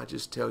up, can I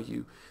just tell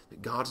you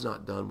that God's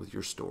not done with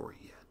your story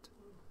yet?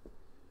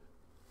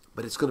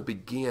 But it's going to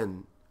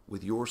begin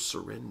with your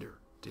surrender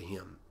to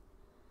Him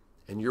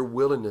and your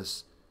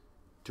willingness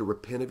to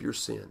repent of your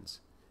sins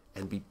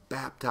and be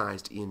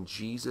baptized in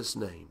Jesus'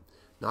 name.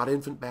 Not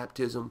infant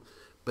baptism,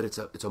 but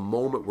it's a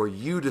moment where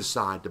you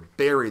decide to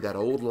bury that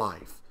old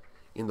life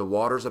in the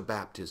waters of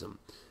baptism.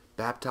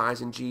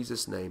 Baptize in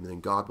Jesus' name, and then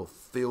God will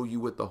fill you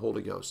with the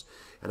Holy Ghost.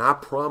 And I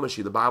promise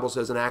you, the Bible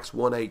says in Acts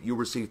 1:8, you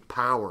receive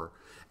power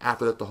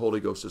after that the Holy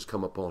Ghost has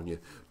come upon you.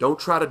 Don't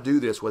try to do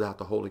this without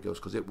the Holy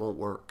Ghost, because it won't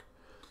work.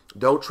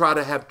 Don't try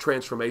to have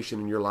transformation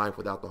in your life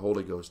without the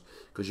Holy Ghost,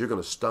 because you're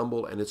going to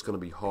stumble and it's going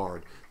to be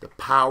hard. The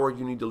power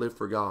you need to live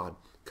for God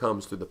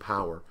comes through the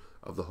power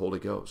of the Holy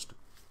Ghost.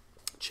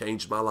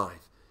 Changed my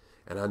life.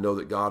 And I know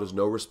that God is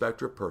no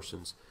respecter of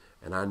persons,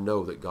 and I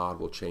know that God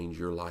will change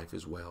your life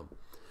as well.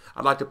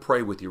 I'd like to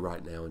pray with you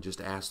right now and just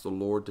ask the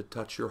Lord to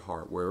touch your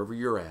heart wherever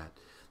you're at,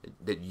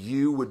 that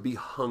you would be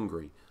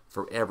hungry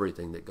for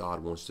everything that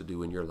God wants to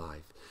do in your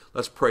life.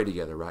 Let's pray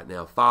together right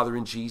now. Father,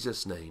 in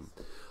Jesus' name,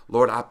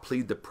 Lord, I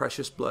plead the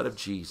precious blood of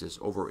Jesus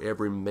over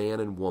every man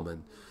and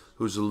woman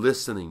who's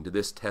listening to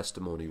this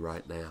testimony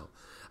right now.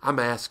 I'm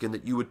asking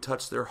that you would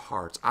touch their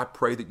hearts. I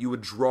pray that you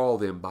would draw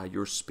them by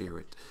your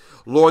Spirit.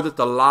 Lord, that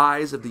the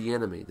lies of the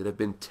enemy that have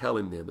been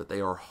telling them that they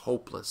are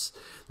hopeless,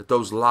 that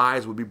those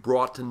lies would be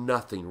brought to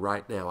nothing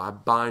right now. I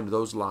bind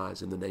those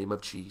lies in the name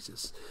of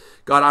Jesus.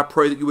 God, I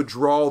pray that you would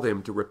draw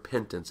them to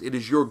repentance. It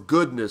is your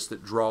goodness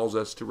that draws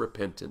us to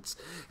repentance.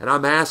 And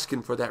I'm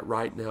asking for that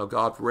right now,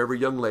 God, for every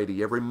young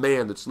lady, every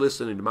man that's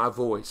listening to my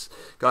voice.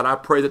 God, I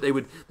pray that they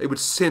would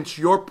sense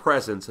your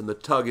presence and the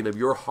tugging of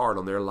your heart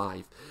on their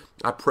life.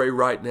 I pray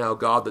right now,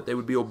 God, that they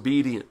would be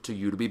obedient to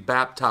you, to be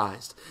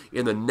baptized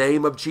in the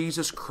name of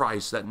Jesus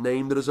Christ, that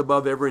name that is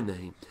above every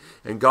name.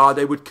 And God,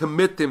 they would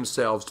commit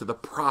themselves to the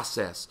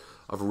process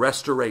of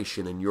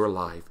restoration in your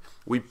life.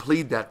 We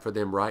plead that for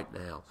them right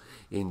now.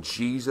 In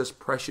Jesus'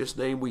 precious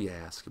name we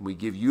ask, and we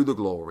give you the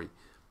glory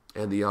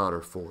and the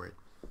honor for it.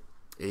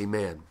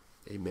 Amen.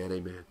 Amen.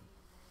 Amen.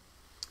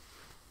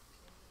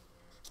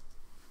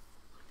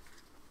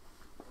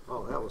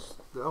 Oh, that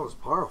was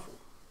powerful.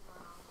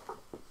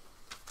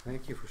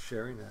 Thank you for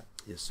sharing that.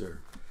 Yes, sir.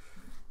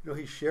 You know,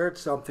 he shared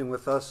something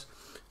with us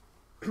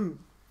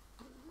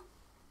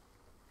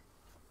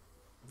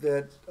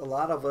that a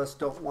lot of us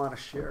don't want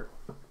to share.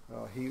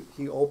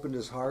 He opened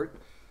his heart.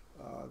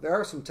 There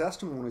are some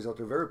testimonies out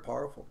there, very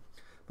powerful,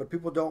 but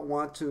people don't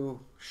want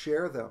to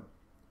share them.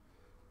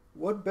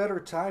 What better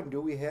time do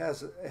we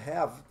have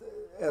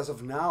as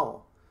of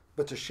now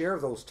but to share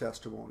those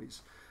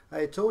testimonies? I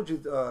had told you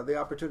the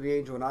opportunity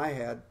Angel and I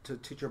had to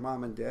teach our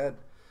mom and dad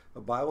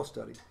a Bible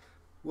study.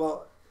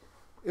 Well,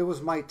 it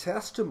was my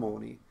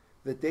testimony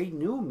that they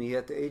knew me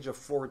at the age of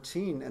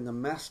 14 and the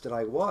mess that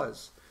I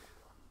was.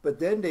 But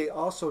then they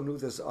also knew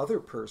this other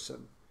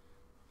person.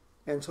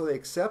 And so they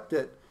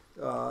accepted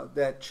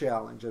that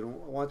challenge. And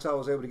once I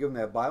was able to give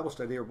them that Bible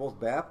study, they were both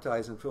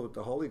baptized and filled with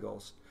the Holy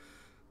Ghost.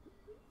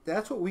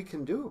 That's what we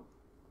can do.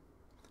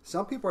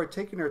 Some people are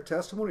taking their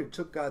testimony it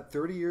took God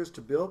 30 years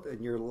to build,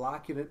 and you're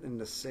locking it in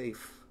the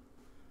safe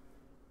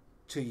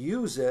to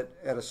use it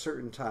at a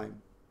certain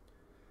time.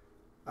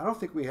 I don't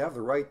think we have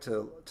the right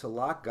to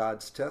lock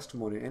God's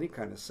testimony in any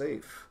kind of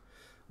safe.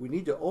 We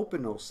need to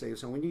open those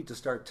safes, and we need to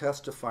start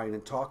testifying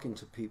and talking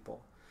to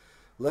people,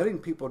 letting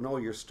people know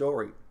your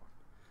story.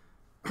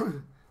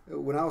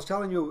 When I was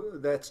telling you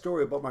that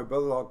story about my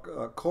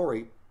brother-in-law,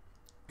 Corey,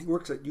 he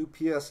works at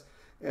UPS,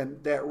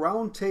 and that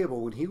round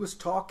table, when he was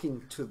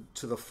talking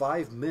to the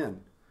 5 men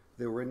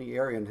that were in the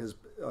area, and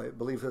I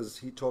believe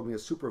he told me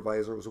his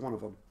supervisor was one of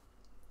them.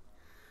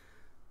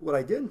 What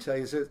I didn't tell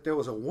you is that there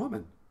was a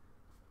woman.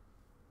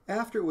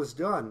 After it was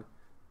done,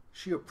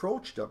 she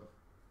approached him,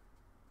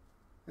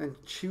 and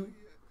she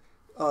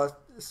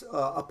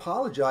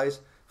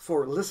apologized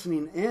for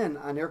listening in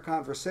on their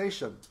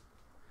conversation.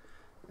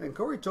 And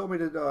Corey told me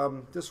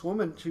that this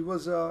woman,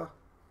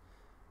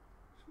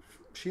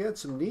 she had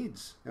some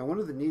needs, and one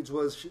of the needs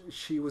was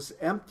she was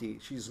empty.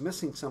 She's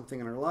missing something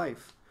in her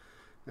life.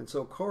 And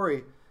so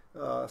Corey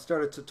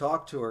started to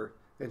talk to her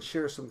and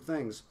share some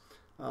things.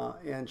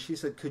 And she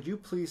said, "Could you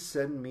please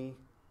send me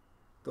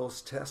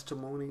those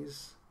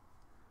testimonies?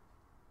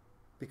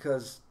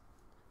 Because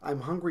I'm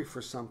hungry for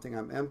something.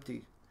 I'm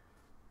empty.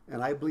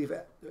 And I believe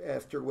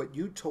after what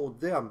you told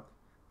them,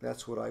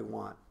 that's what I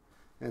want."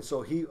 And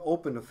so he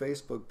opened a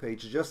Facebook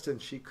page just so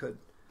she could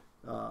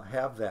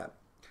have that.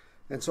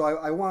 And so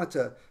I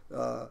wanted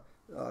to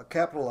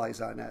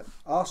capitalize on that.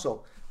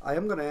 Also, I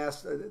am going to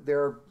ask,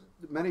 there are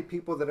many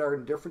people that are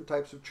in different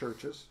types of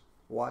churches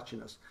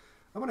watching us.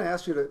 I'm going to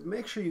ask you to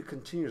make sure you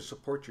continue to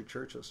support your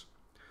churches.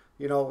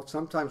 You know,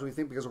 sometimes we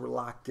think because we're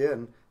locked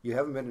in, you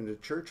haven't been in a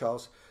church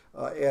house,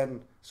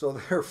 and so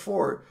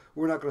therefore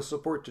we're not going to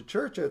support the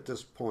church at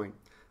this point.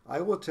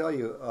 I will tell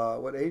you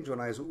what Angel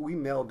and I, we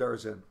mailed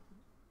ours in.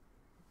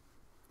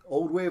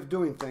 Old way of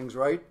doing things,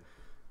 right?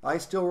 I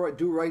still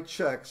do write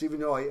checks, even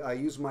though I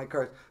use my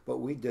cards, but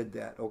we did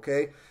that,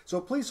 okay?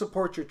 So please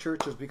support your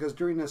churches, because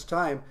during this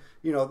time,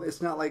 you know,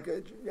 it's not like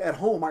at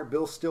home our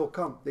bills still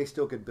come. They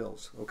still get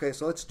bills, okay?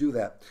 So let's do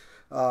that.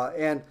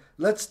 And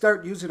let's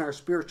start using our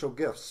spiritual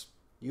gifts.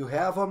 You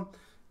have them.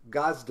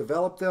 God's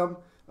developed them.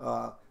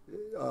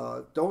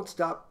 Don't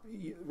stop.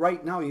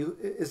 Right now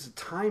is the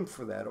time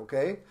for that,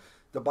 okay?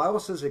 The Bible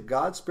says that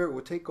God's Spirit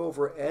will take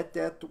over at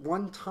that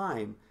one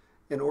time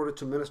in order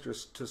to minister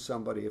to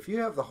somebody. If you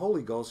have the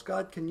Holy Ghost,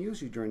 God can use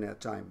you during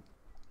that time.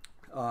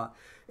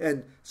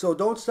 And so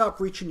don't stop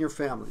reaching your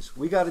families.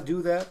 We got to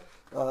do that.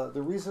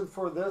 The reason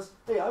for this,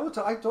 hey,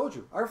 I told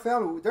you, our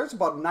family, there's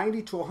about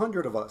 90 to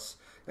 100 of us.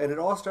 And it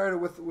all started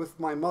with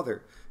my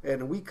mother.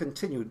 And we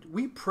continued.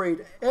 We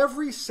prayed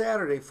every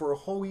Saturday for a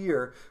whole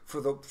year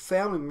for the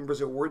family members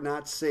that were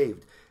not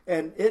saved.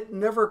 And it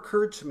never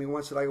occurred to me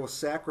once that I was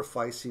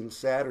sacrificing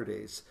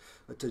Saturdays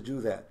to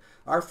do that.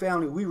 Our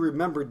family, we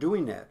remember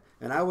doing that.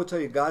 And I will tell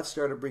you, God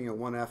started bringing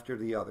one after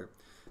the other.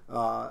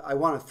 I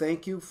want to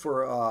thank you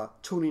for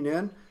tuning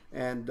in.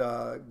 And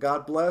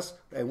God bless.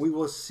 And we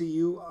will see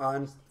you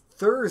on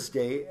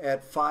Thursday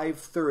at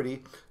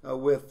 5:30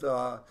 with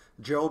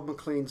Gerald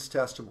McLean's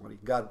testimony.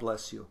 God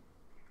bless you.